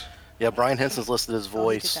 axe. Yeah, Brian Henson's listed as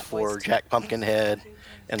voice for Jack Pumpkinhead,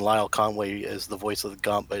 and Lyle Conway is the voice of the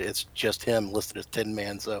Gump, but it's just him listed as Tin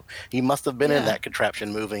Man, so he must have been in that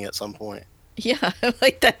contraption moving at some point. Yeah,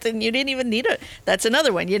 like that. Then you didn't even need that's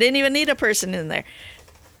another one. You didn't even need a person in there.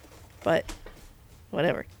 But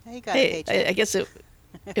whatever. Hey, I guess I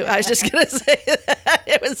was just gonna say that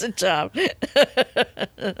it was a job.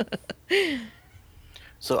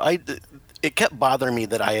 So it kept bothering me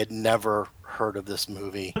that I had never heard of this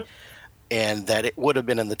movie, and that it would have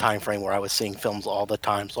been in the time frame where I was seeing films all the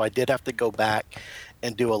time. So I did have to go back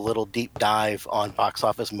and do a little deep dive on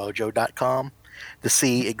boxofficemojo.com to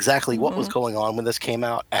see exactly what was going on when this came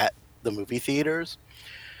out at the movie theaters.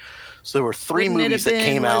 So there were three movies that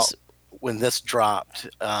came out when this dropped.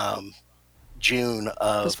 June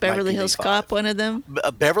of Was Beverly Hills Cop one of them?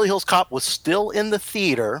 Beverly Hills Cop was still in the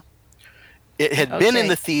theater. It had been in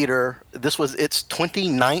the theater. This was its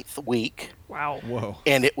 29th week. Wow. Whoa.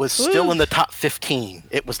 And it was still in the top 15.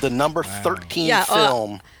 It was the number 13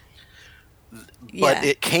 film. But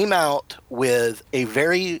it came out with a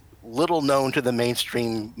very little known to the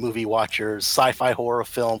mainstream movie watchers sci-fi horror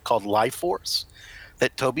film called Life Force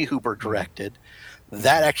that Tobe Hooper directed.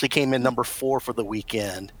 That actually came in number 4 for the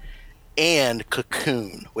weekend. And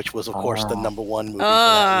Cocoon, which was, of course, the number 1 movie for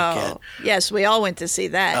that weekend. Yes, we all went to see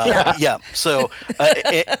that. Yeah. So,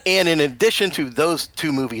 and in addition to those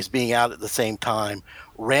 2 movies being out at the same time,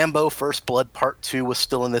 Rambo First Blood Part 2 was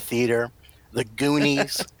still in the theater. The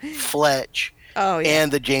Goonies, Fletch,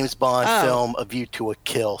 and the James Bond film A View to a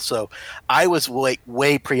Kill. So I was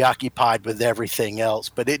way preoccupied with everything else.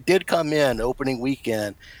 But it did come in opening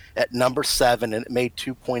weekend at number 7, and it made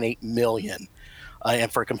 $2.8 million.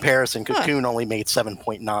 And for comparison, Cocoon only made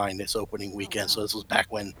 7.9 this opening weekend. So this was back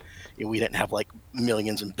when we didn't have like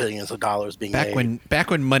millions and billions of dollars being made.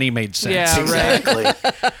 Back when money made sense. Yeah, exactly.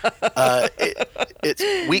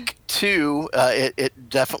 It's week 2. It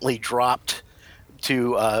definitely dropped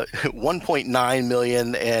to 1.9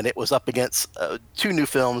 million, and it was up against 2 new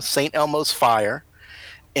films: St. Elmo's Fire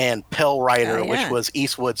and Pale Rider, which was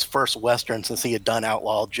Eastwood's first Western since he had done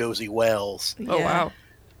Outlaw Josie Wales. Oh, wow.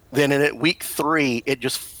 Then in week 3, it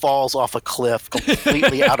just falls off a cliff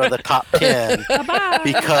completely out of the top 10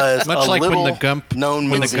 because much like when the Gump known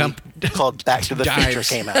movie called Back to the Future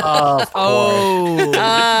came out.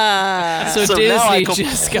 So So Disney now I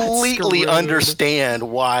just got completely screwed. understand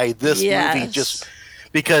why this movie just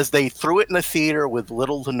because they threw it in the theater with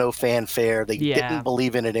little to no fanfare. They didn't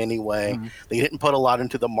believe in it anyway. They didn't put a lot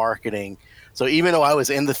into the marketing. So even though I was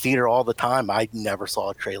in the theater all the time, I never saw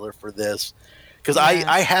a trailer for this. Because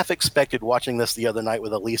I half expected watching this the other night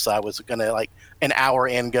with Elisa, I was going to, like, an hour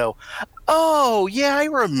in go, oh, yeah, I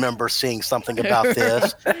remember seeing something about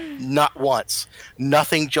this. Not once.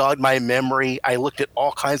 Nothing jogged my memory. I looked at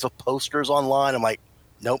all kinds of posters online. I'm like,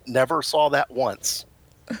 nope, never saw that once.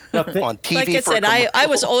 On TV. Like I said, I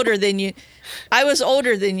was older than you.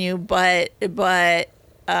 But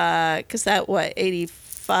because that,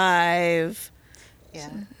 85? Yeah.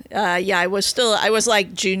 I was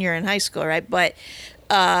like junior in high school, right? But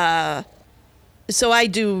so I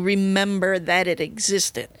do remember that it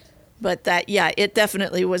existed, but that, it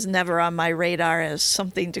definitely was never on my radar as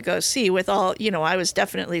something to go see with all, I was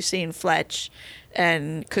definitely seeing Fletch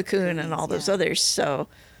and Cocoon and all those others. So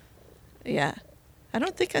I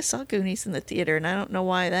don't think I saw Goonies in the theater, and I don't know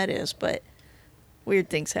why that is, but weird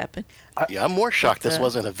things happen. Yeah, I'm more shocked this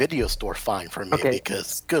wasn't a video store find for me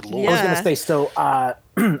because, good Lord. I was going to say, so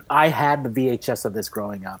I had the VHS of this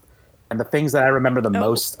growing up, and the things that I remember the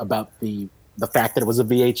most about the fact that it was a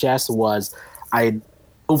VHS was I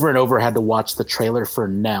over and over had to watch the trailer for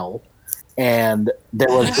Nell, and there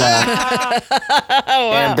was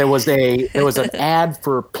and there was an ad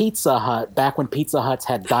for Pizza Hut back when Pizza Huts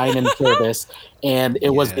had dine-in service, and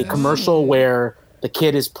it was a commercial where the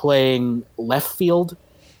kid is playing left field.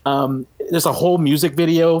 There's a whole music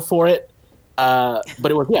video for it, but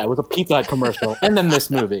it was a Pizza Hut commercial, and then this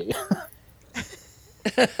movie.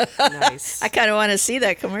 Nice. I kind of want to see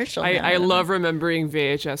that commercial. I love remembering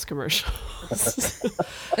VHS commercials.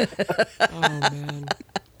 Oh man.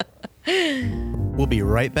 We'll be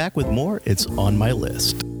right back with more It's On My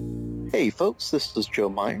List. Hey folks, this is Joe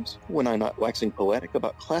Myers. When I'm not waxing poetic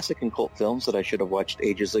about classic and cult films that I should have watched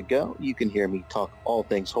ages ago, you can hear me talk all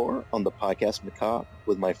things horror on the Podcast Macabre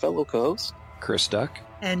with my fellow co-hosts, Chris Duck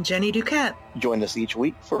and Jenny Duquette. Join us each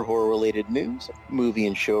week for horror-related news, movie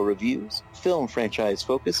and show reviews, film franchise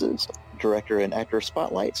focuses, director and actor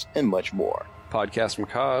spotlights, and much more. Podcast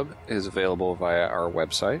Macabre is available via our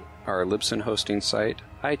website, our Libsyn hosting site,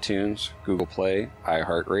 iTunes, Google Play,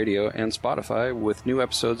 iHeartRadio, and Spotify, with new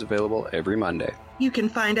episodes available every Monday. You can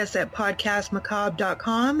find us at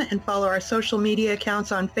podcastmacabre.com and follow our social media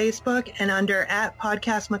accounts on Facebook and under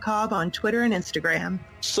 @podcastmacabre on Twitter and Instagram.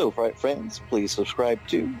 So, right friends, please subscribe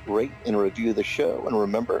to, rate, and review the show, and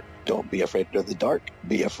remember, don't be afraid of the dark,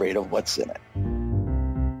 be afraid of what's in it.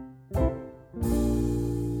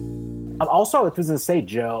 Also, I was going to say,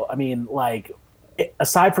 Joe, I mean, like,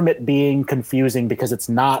 aside from it being confusing because it's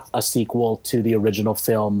not a sequel to the original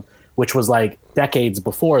film, which was like decades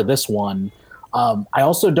before this one, I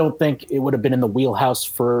also don't think it would have been in the wheelhouse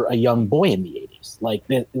for a young boy in the 80s. Like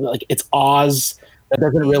it's Oz that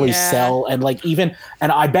doesn't really sell, and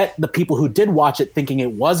I bet the people who did watch it thinking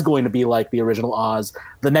it was going to be like the original Oz,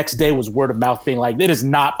 the next day was word of mouth being like, it is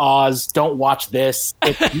not Oz, don't watch this,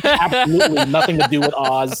 it's absolutely nothing to do with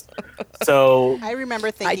Oz. So I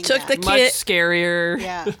remember thinking I took the Much kid.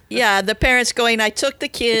 scarier. Yeah, the parents going, I took the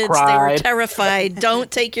kids, they were terrified, don't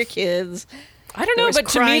take your kids. I don't know, but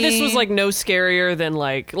to me this was like no scarier than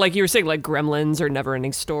like you were saying, like Gremlins or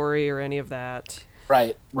Neverending Story or any of that.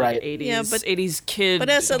 Right. Like 80s kid. But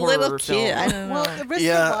as a little kid, film. I don't know. Well, the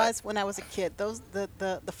Wizard of Oz, when I was a kid,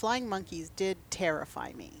 the flying monkeys did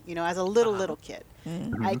terrify me. As a little kid.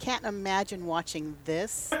 Mm-hmm. I can't imagine watching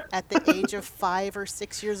this at the age of 5 or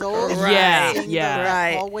 6 years old. Right.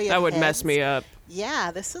 That would mess me up.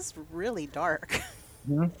 Yeah, this is really dark.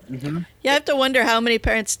 Mm-hmm. Yeah, I have to wonder how many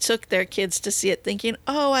parents took their kids to see it thinking,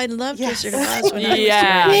 oh, I loved Wizard of Oz when I was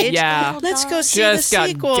your age. Yeah. Let's go see Just the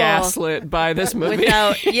sequel. got gaslit by this movie.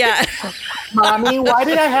 Mommy, why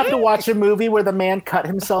did I have to watch a movie where the man cut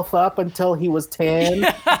himself up until he was 10?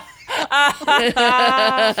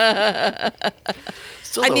 I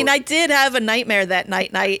did have a nightmare that night,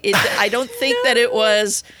 and I don't think that it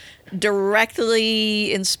was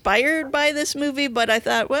directly inspired by this movie, but I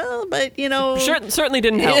thought, certainly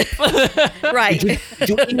didn't help. Right. Did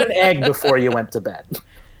you eat an egg before you went to bed?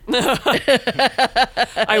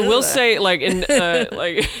 I will say,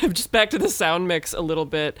 just back to the sound mix a little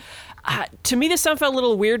bit. To me, the sound felt a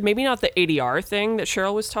little weird. Maybe not the ADR thing that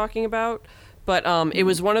Cheryl was talking about, but it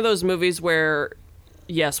was one of those movies where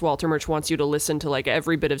yes, Walter Murch wants you to listen to like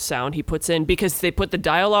every bit of sound he puts in, because they put the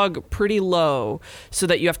dialogue pretty low so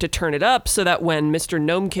that you have to turn it up so that when Mr.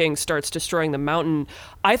 Gnome King starts destroying the mountain,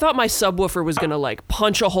 I thought my subwoofer was going to like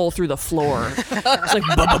punch a hole through the floor. It's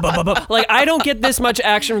like, like I don't get this much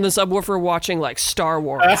action from the subwoofer watching like Star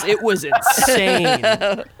Wars. It was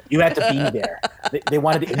insane. You had to be there. They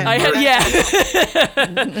wanted to.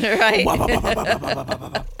 Right.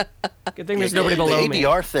 Good thing there's nobody below me. The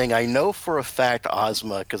ADR thing, I know for a fact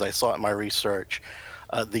Ozma, because I saw it in my research,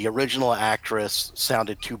 the original actress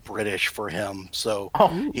sounded too British for him, so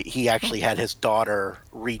he actually had his daughter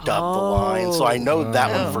redub the line. So I know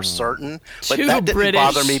that one for certain, but Too that didn't British.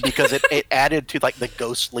 bother me because it added to like the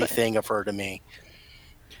ghostly thing of her to me.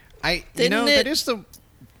 That is the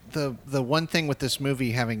one thing with this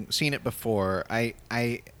movie, having seen it before,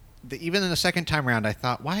 even in the second time around, I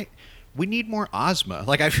thought, why? We need more Ozma.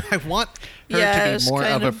 Like, I want her to be more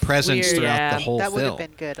of a presence throughout the whole film. That would have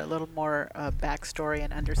been good. A little more backstory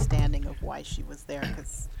and understanding of why she was there.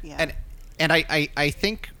 And I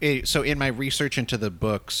think, so in my research into the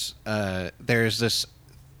books, there's this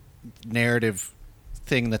narrative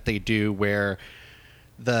thing that they do where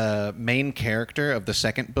the main character of the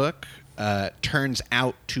second book turns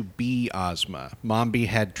out to be Ozma. Mombi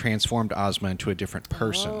had transformed Ozma into a different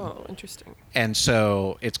person. Oh, interesting. And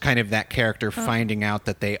so it's kind of that character finding out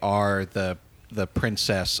that they are the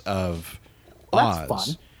princess of Oz. That's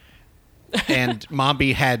fun. And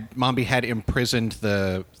Mombi had imprisoned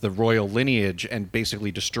the royal lineage and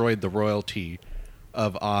basically destroyed the royalty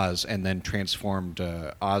of Oz, and then transformed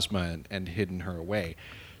Ozma and hidden her away.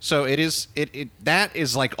 So that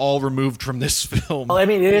is like all removed from this film. Well, I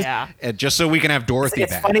mean, it is. Yeah. Just so we can have Dorothy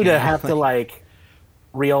back. It's funny to have to like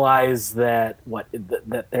realize that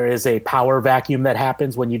that there is a power vacuum that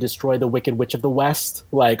happens when you destroy the Wicked Witch of the West.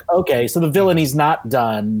 Like, okay, so the villainy not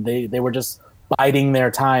done. They were just biding their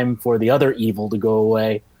time for the other evil to go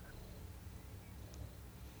away.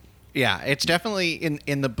 Yeah, it's definitely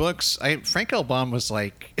in the books. Frank L. Baum was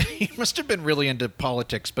like, he must have been really into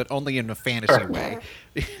politics, but only in a fantasy way.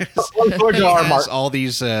 He has all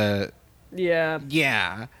these. Yeah,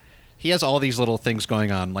 he has all these little things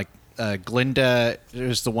going on. Like Glinda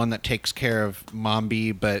is the one that takes care of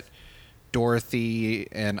Mombi, but Dorothy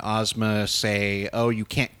and Ozma say, "Oh, you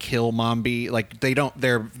can't kill Mombi." Like they don't.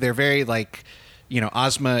 They're very like,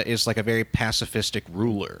 Ozma is like a very pacifistic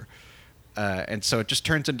ruler. And so it just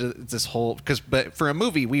turns into this whole but for a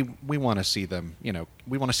movie we want to see them,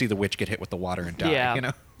 we want to see the witch get hit with the water and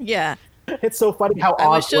die. Yeah. It's so funny how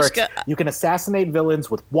Oz works. You can assassinate villains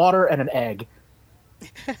with water and an egg.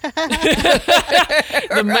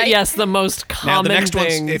 Right. Yes, the most common now the next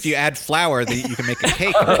things. one's, if you add flour, you can make a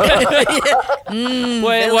cake.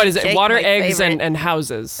 What is it? Water, eggs, favorite. and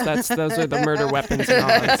houses. Those are the murder weapons in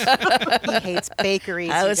Oz. He hates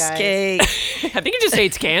bakeries. House you guys. cake. I think he just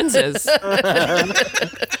hates Kansas.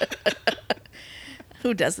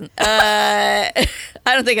 Who doesn't? I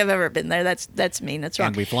don't think I've ever been there. That's mean. That's wrong.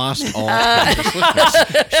 And we've lost all Kansas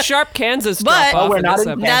listeners. Sharp Kansas But drop off in this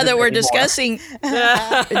now that we're anymore.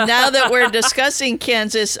 discussing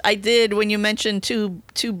Kansas, I did, when you mentioned too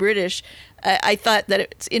British, I thought that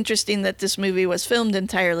it's interesting that this movie was filmed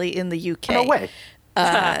entirely in the UK. No way.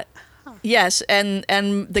 Yes, and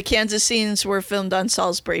the Kansas scenes were filmed on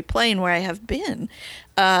Salisbury Plain, where I have been.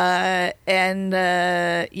 The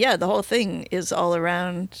whole thing is all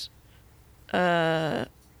around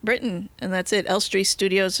Britain, and that's it. Elstree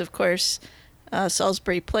Studios, of course,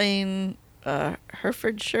 Salisbury Plain,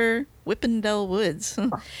 Herefordshire, Whippendell Woods.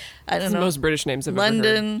 I don't know. The most British names I've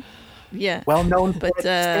London, ever heard. yeah. Well known, but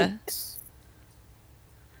steaks.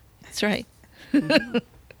 That's right.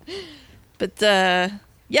 But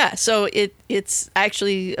so it's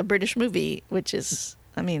actually a British movie, which is,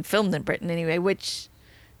 filmed in Britain anyway, which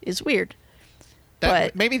is weird.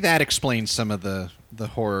 But maybe that explains some of the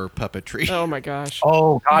horror puppetry. Oh my gosh.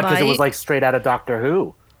 Oh God, because it was like straight out of Doctor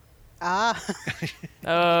Who. Ah.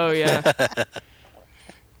 Oh yeah.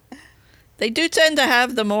 They do tend to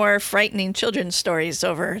have the more frightening children's stories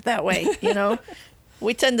over that way,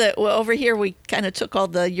 We tend to, over here, we kind of took all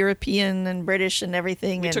the European and British and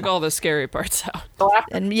everything. We took all the scary parts out.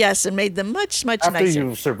 And made them much, much after nicer.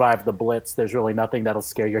 you survive the Blitz, there's really nothing that'll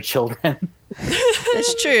scare your children.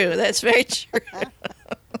 That's true. That's very true.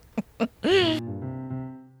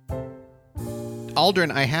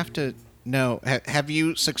 Aldrin, I have to know, have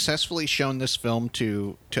you successfully shown this film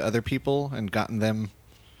to other people and gotten them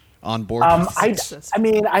on board? I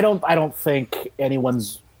don't think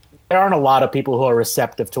anyone's. There aren't a lot of people who are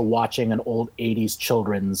receptive to watching an old 80s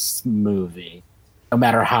children's movie. no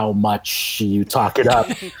matter how much you talk it up.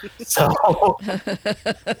 So,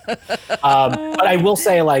 but I will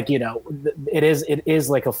say, like, you know, it is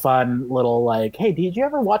like a fun little, like, hey, did you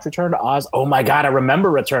ever watch Return to Oz? Oh my God, I remember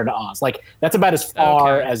Return to Oz. Like, that's about as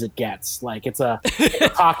far as it gets. Like, it's a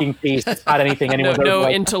talking piece. It's not anything anyone. No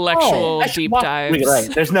like, intellectual deep dives. Right.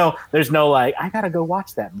 There's no like, I gotta go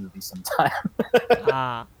watch that movie sometime.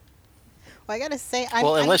 Well, I gotta say,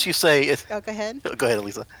 unless you say it. Oh, go ahead. Go ahead,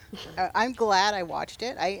 Elisa. I'm glad I watched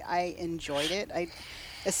it. I enjoyed it.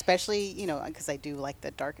 Especially, you know, because I do like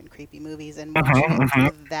the dark and creepy movies, and watching it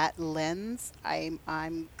through that lens,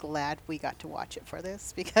 I'm glad we got to watch it for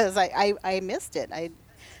this, because I missed it. I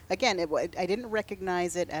didn't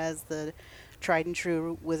recognize it as the tried and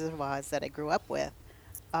true Wizard of Oz that I grew up with.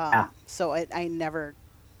 So I never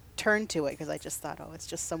turned to it because I just thought, oh, it's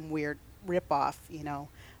just some weird ripoff, you know.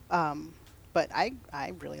 But I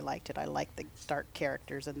really liked it. I liked the dark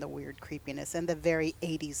characters and the weird creepiness and the very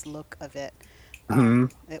 80s look of it.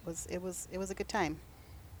 It was a good time.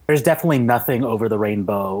 There's definitely nothing over the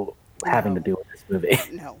rainbow having to do with this movie.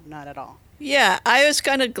 No, not at all. Yeah, I was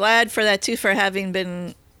kind of glad for that too, for having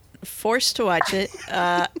been forced to watch it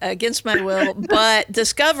against my will, but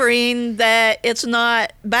discovering that it's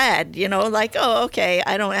not bad, you know, like, oh, okay,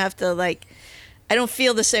 I don't have to, like, I don't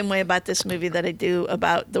feel the same way about this movie that I do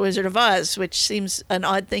about The Wizard of Oz, which seems an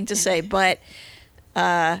odd thing to say, but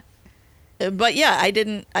yeah, I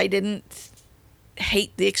didn't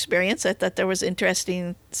hate the experience. I thought there was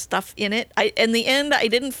interesting stuff in it. In the end, I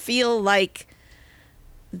didn't feel like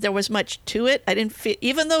there was much to it. I didn't feel,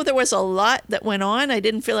 even though there was a lot that went on, I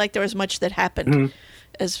didn't feel like there was much that happened.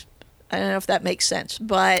 I don't know if that makes sense,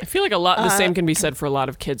 but I feel like a lot the same can be said for a lot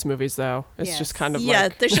of kids' movies, though. It's just kind of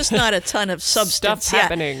like, there's just not a ton of substance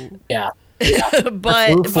happening. Yeah.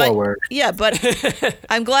 but forward. Yeah, but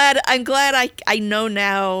I'm glad I know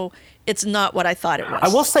now it's not what I thought it was. I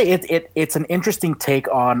will say it's an interesting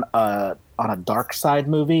take on a dark side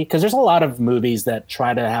movie, because there's a lot of movies that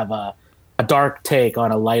try to have a dark take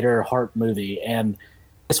on a lighter heart movie, and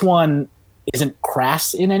this one isn't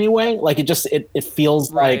crass in any way. Like, it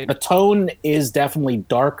feels like the tone is definitely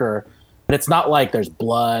darker, but it's not like there's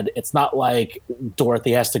blood. It's not like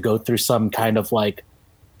Dorothy has to go through some kind of like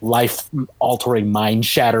life-altering,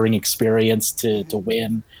 mind-shattering experience to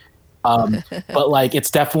win. But like, it's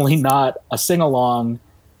definitely not a sing-along,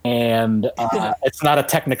 and it's not a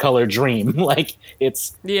Technicolor dream. Like,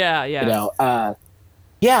 it's you know, I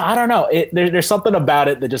don't know. There's something about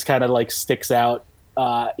it that just kind of like sticks out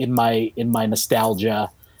in my nostalgia.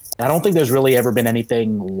 And I don't think there's really ever been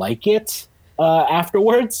anything like it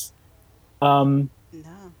afterwards. No.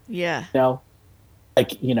 Yeah. You know,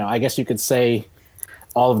 like, you know, I guess you could say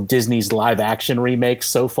all of Disney's live action remakes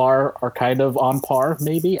so far are kind of on par,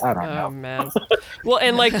 maybe. I don't know. Oh, man. Well,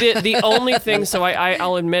 and like the only thing, so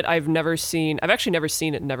I'll admit I've actually never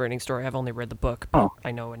seen it, Neverending Story. I've only read the book, but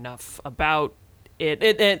I know enough about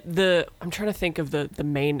I'm trying to think of the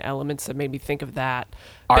main elements that made me think of that.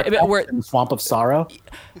 Swamp of Sorrow?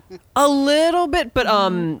 A little bit,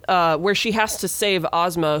 but where she has to save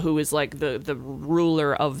Ozma, who is like the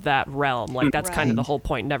ruler of that realm. Like, that's kind of the whole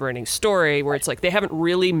point, Neverending Story, where it's like they haven't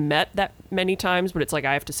really met that many times, but it's like,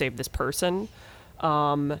 I have to save this person.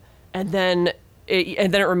 And then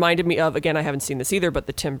it reminded me of, again, I haven't seen this either, but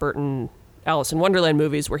the Tim Burton Alice in Wonderland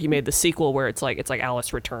movies, where he made the sequel where it's like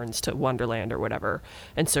Alice returns to Wonderland or whatever,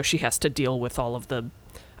 and so she has to deal with all of the,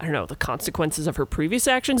 I don't know, the consequences of her previous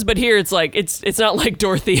actions. But here it's like it's not like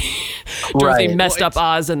Dorothy messed up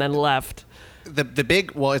Oz and then left. The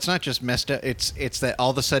big, well, it's not just messed up. It's that all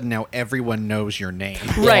of a sudden now everyone knows your name.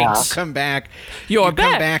 Right. You come back. You're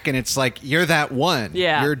back. Come back, and it's like, you're that one.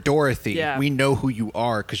 Yeah. You're Dorothy. Yeah. We know who you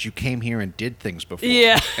are because you came here and did things before.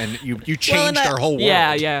 Yeah. And you changed our whole world.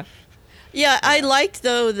 Yeah. Yeah, I liked,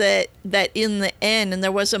 though, that in the end, and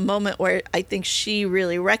there was a moment where I think she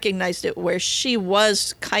really recognized it, where she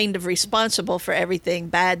was kind of responsible for everything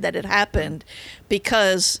bad that had happened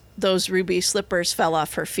because those ruby slippers fell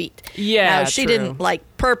off her feet. Yeah, now, she didn't, like,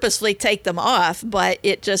 purposely take them off, but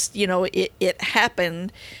it just, you know, it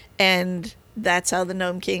happened, and that's how the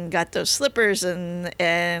Gnome King got those slippers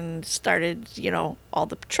and started, you know, all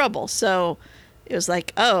the trouble. So it was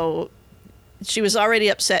like, oh, she was already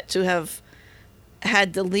upset to have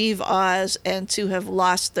had to leave Oz and to have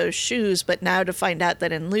lost those shoes, but now to find out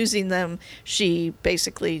that in losing them, she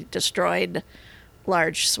basically destroyed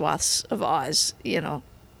large swaths of Oz. You know,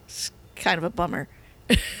 it's kind of a bummer.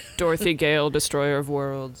 Dorothy Gale, Destroyer of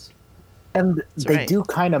Worlds. And they do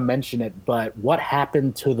kind of mention it, but what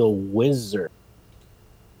happened to the wizard?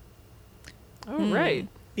 Oh, right.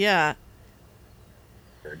 Yeah.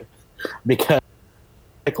 Because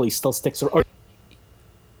still sticks around.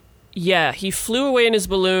 Yeah, he flew away in his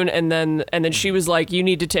balloon, and then she was like, "You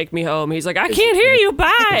need to take me home." He's like, "I can't hear you,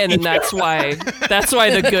 bye." And then that's why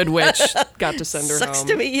the good witch got to send her home. Sucks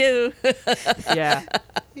to be you. Yeah.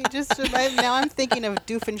 You just now I'm thinking of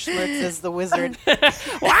Doofenshmirtz as the wizard.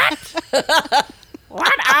 What?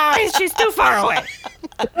 What? Oh, she's too far away.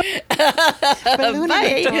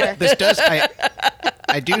 This does.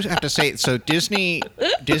 I do have to say. So Disney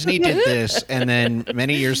did this, and then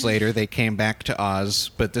many years later they came back to Oz,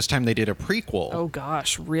 but this time they did a prequel. Oh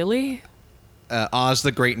gosh, really? Oz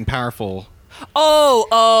the Great and Powerful. Oh!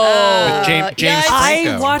 With James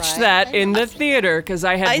Franco. I watched that in the theater because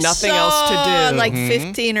I had nothing else to do. Like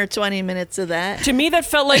 15 or 20 minutes of that. To me, that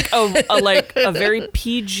felt like a very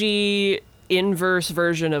PG inverse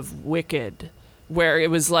version of Wicked, where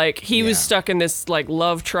it was like he was stuck in this like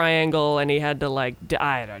love triangle and he had to like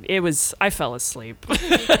I fell asleep.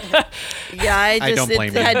 Yeah, I don't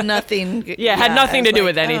blame it had nothing. Yeah, had nothing to do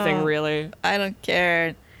with anything really. I don't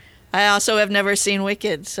care. I also have never seen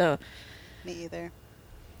Wicked, so me either.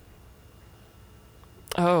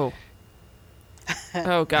 Oh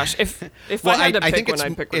gosh, if I had to pick one,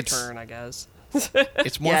 I'd pick Return, I guess.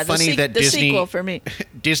 It's more funny that the Disney sequel for me.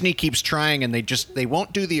 Disney keeps trying, and they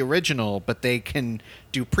won't do the original, but they can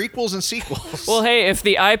do prequels and sequels. Well, hey, if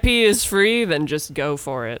the IP is free, then just go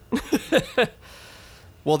for it.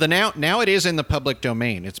 Well, now it is in the public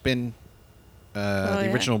domain. It's been the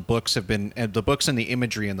original books have been the books and the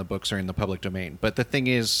imagery in the books are in the public domain. But the thing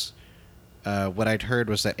is, what I'd heard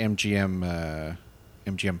was that MGM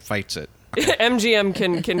fights it.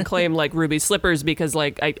 MGM can claim like ruby slippers because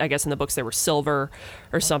like I guess in the books they were silver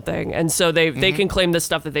or something, and so they can claim the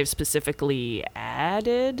stuff that they've specifically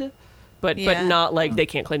added, but not like they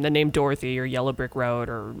can't claim the name Dorothy or Yellow Brick Road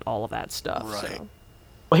or all of that stuff. Right. So.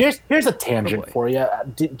 Well, here's a tangent for you.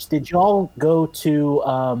 Did y'all go to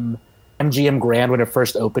MGM Grand when it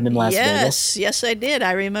first opened in Las Vegas? Yes, I did.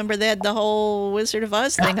 I remember they had the whole Wizard of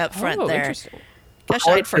Oz thing up front there. Interesting. Gosh,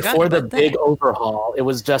 I'd forgotten before the about big that. overhaul, it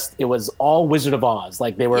was all Wizard of Oz.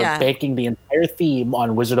 Like they were banking the entire theme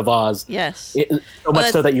on Wizard of Oz. Yes. So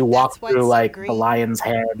much so that you walk through like the lion's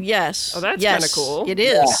head. Yes. Oh, that's kind of cool. It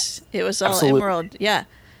is. Yeah. It was all emerald. Yeah.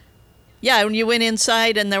 Yeah, when you went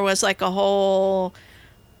inside and there was like a whole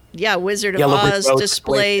Wizard of Oz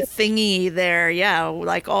display thingy there. Yeah,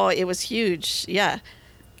 like it was huge. Yeah.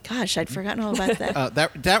 Gosh, I'd forgotten all about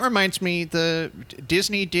that. That reminds me, the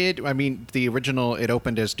Disney did. I mean, the original. It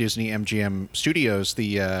opened as Disney MGM Studios,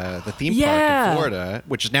 the theme park in Florida,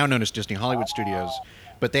 which is now known as Disney Hollywood Studios.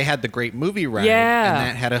 But they had the Great Movie Ride, and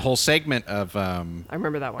that had a whole segment of. I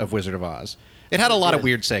remember that one of Wizard of Oz. It had a lot of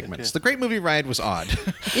weird segments. The Great Movie Ride was odd.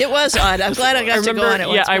 It was odd. I'm glad I got to go on it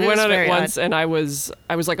once. Yeah, I went on it once, and I was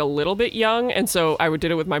like a little bit young, and so I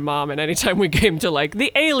did it with my mom. And anytime we came to like the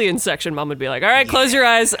alien section, Mom would be like, "All right, close your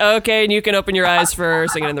eyes, okay, and you can open your eyes for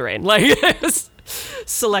Singing in the Rain." Like it was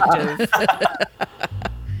selective.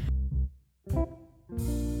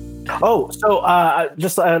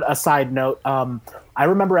 Just a side note. I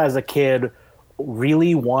remember as a kid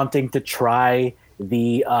really wanting to try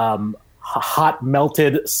the hot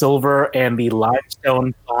melted silver and the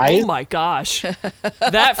limestone pie. Oh my gosh,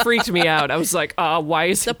 that freaked me out. I was like, why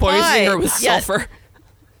is he poisoning her with sulfur?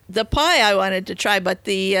 The pie I wanted to try, but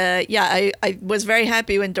I was very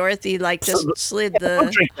happy when Dorothy just slid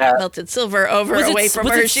the melted silver away from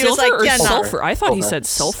her. She was like, "Yeah, sulfur." I thought he said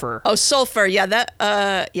sulfur. Oh, sulfur. Yeah,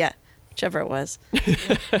 whichever it was.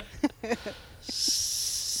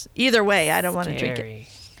 Either way, I don't want to drink it.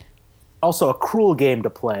 Also, a cruel game to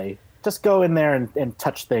play. Just go in there and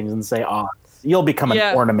touch things and say, you'll become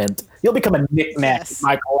an ornament. You'll become a knick-knack in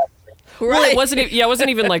my collection. Right. Well, it wasn't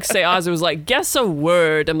even like say Oz. It was like, guess a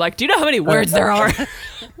word. I'm like, do you know how many words there are?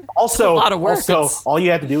 Also, a lot of words. All you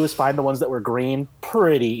had to do was find the ones that were green.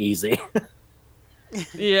 Pretty easy.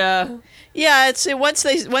 Yeah. Yeah, it's once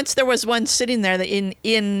there was one sitting there that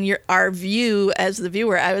in our view as the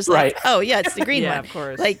viewer, I was like, oh yeah, it's the green one. Of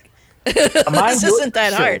course. Like this isn't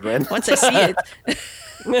that hard. Once I see it.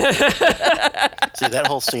 See that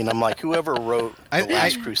whole scene, I'm like, whoever wrote The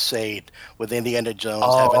Last Crusade with Indiana Jones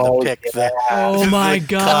having to pick the my the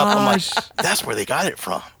cup, I'm like, gosh. that's where they got it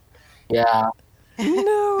from. Yeah.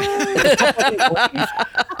 No.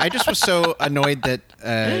 I just was so annoyed that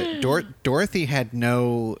Dorothy had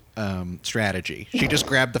no strategy. She just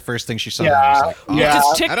grabbed the first thing she saw. And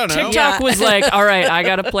was like, I don't know. TikTok was like, all right, I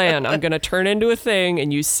got a plan. I'm going to turn into a thing,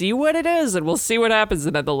 and you see what it is, and we'll see what happens.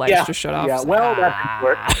 And then the lights just shut off. Yeah, well, that didn't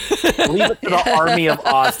work. Leave it to the army of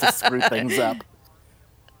Oz to screw things up.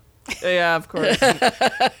 Yeah, of course.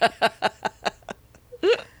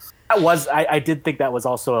 I did think that was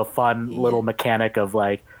also a fun little mechanic of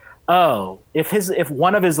like, oh, if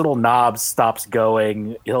one of his little knobs stops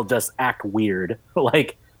going, he'll just act weird.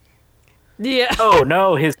 Like, yeah. Oh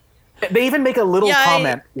no, they even make a little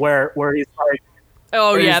comment where he's like,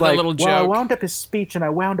 oh yeah, the little joke. Well, I wound up his speech and I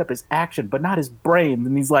wound up his action, but not his brain.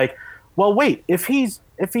 And he's like, well, wait, if he's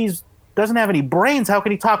doesn't have any brains, how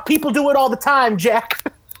can he talk? People do it all the time, Jack.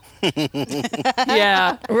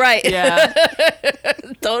 Yeah. Right. Yeah.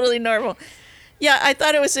 Totally normal. Yeah, I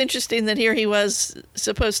thought it was interesting that here he was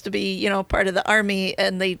supposed to be, part of the army,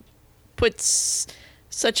 and they put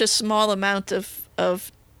such a small amount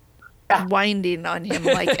of winding on him.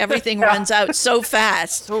 Like, everything runs out so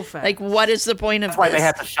fast. So fast. Like, what is the point of That's why this? they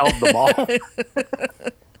had to shelve them all.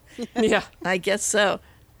 Yeah. I guess so.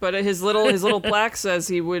 But his little plaque says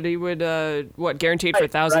he would what, guaranteed for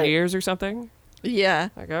 1,000 years or something? Yeah.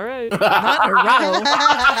 Like, all right. Not in a row.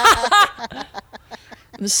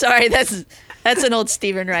 I'm sorry, that's an old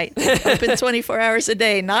Stephen Wright. Open 24 hours a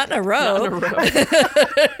day, not in a row. Not in a row.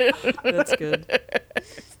 That's good.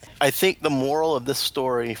 I think the moral of this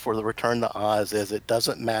story for The Return to Oz is it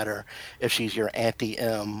doesn't matter if she's your Auntie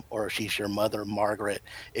M or if she's your mother Margaret.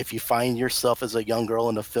 If you find yourself as a young girl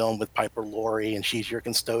in a film with Piper Laurie and she's your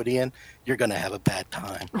custodian, you're going to have a bad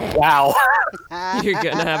time. Wow. You're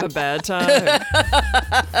going to have a bad time.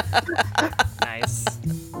 Nice.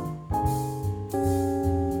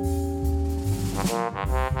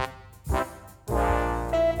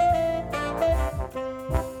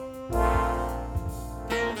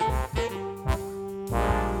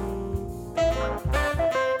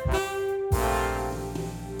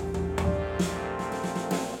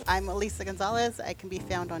 I'm Elisa Gonzalez. I can be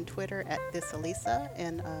found on Twitter at thiselisa.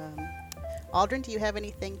 And Aldrin, do you have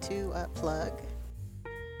anything to plug?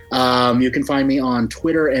 You can find me on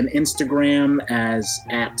Twitter and Instagram as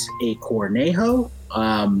 @acornejo.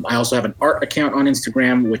 I also have an art account on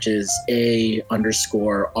Instagram, which is _RT_Nejo.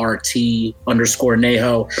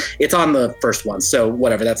 It's on the first one, so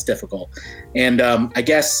whatever, that's difficult. And I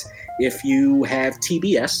guess if you have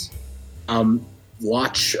TBS,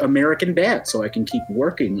 watch American Dad so I can keep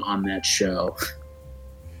working on that show.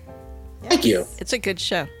 Yes. Thank you. It's a good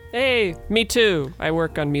show. Hey, me too. I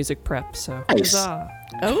work on music prep, so Nice. huzzah.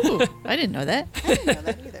 Oh, I didn't know that. I didn't know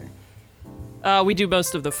that either. We do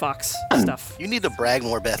most of the Fox stuff. You need to brag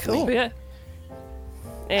more, Bethany. Cool. Yeah.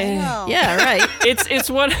 I Eh. know. Yeah, right. It's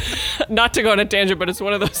one, not to go on a tangent, but it's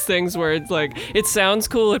one of those things where it's like, it sounds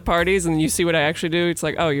cool at parties and you see what I actually do. It's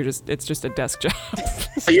like, oh, it's just a desk job.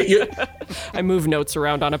 I move notes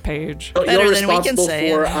around on a page. You're Better than we can responsible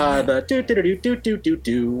say for it. the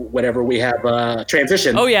do whatever we have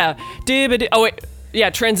transition. Oh yeah, oh wait, yeah,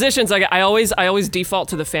 transitions. Like I always default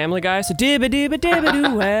to the Family Guy. So dibba dibba dibba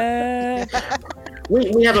doo.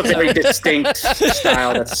 We have a very distinct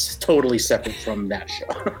style that's totally separate from that show.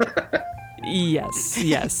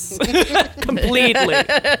 Yes, completely.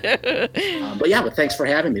 But thanks for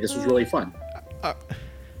having me. This was really fun.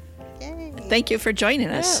 Yay. Thank you for joining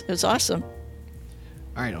us. It was awesome.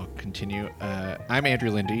 All right, I'll continue. I'm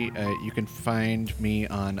Andrew Lindy. You can find me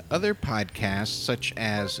on other podcasts, such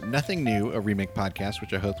as Nothing New, a remake podcast,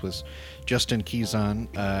 which I host with Justin Keyson.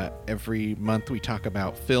 Every month we talk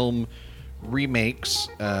about film remakes.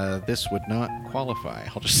 This would not qualify,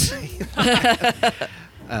 I'll just say that.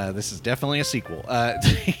 This is definitely a sequel.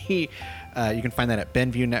 You can find that at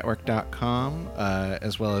BenviewNetwork.com,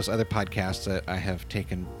 as well as other podcasts that I have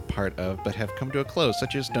taken part of but have come to a close,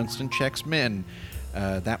 such as Dunstan Checks Men.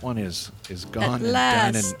 That one is gone and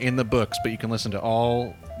done and in the books, but you can listen to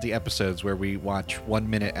all the episodes where we watch 1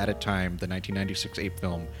 minute at a time the 1996 ape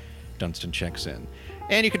film Dunstan Checks In.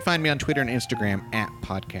 And you can find me on Twitter and Instagram at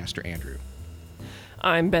Podcaster Andrew.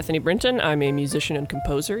 I'm Bethany Brinton. I'm a musician and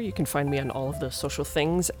composer. You can find me on all of the social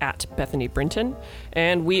things at Bethany Brinton.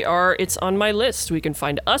 And we are It's On My List. We can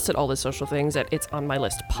find us at all the social things at It's On My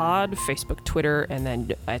List Pod, Facebook, Twitter, and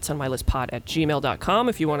then It's On My List Pod at gmail.com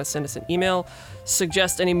if you want to send us an email.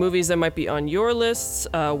 Suggest any movies that might be on your lists,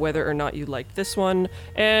 whether or not you like this one,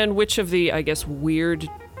 and which of the, I guess, weird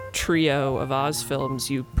trio of Oz films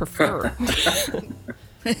you prefer.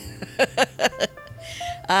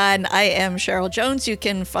 And I am Cheryl Jones. You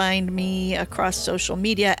can find me across social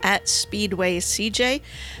media at Speedway CJ.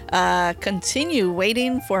 Continue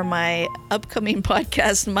waiting for my upcoming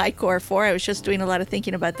podcast, My Core 4. I was just doing a lot of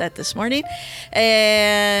thinking about that this morning.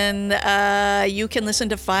 And you can listen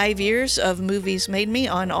to 5 years of Movies Made Me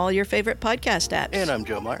on all your favorite podcast apps. And I'm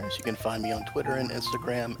Joe Myers. You can find me on Twitter and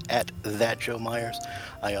Instagram at @ThatJoeMyers.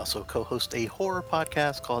 I also co-host a horror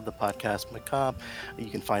podcast called The Podcast Macabre.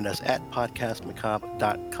 You can find us at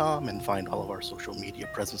podcastmacabre.com and find all of our social media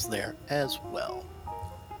presence there as well.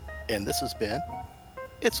 And this has been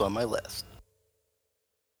It's On My List.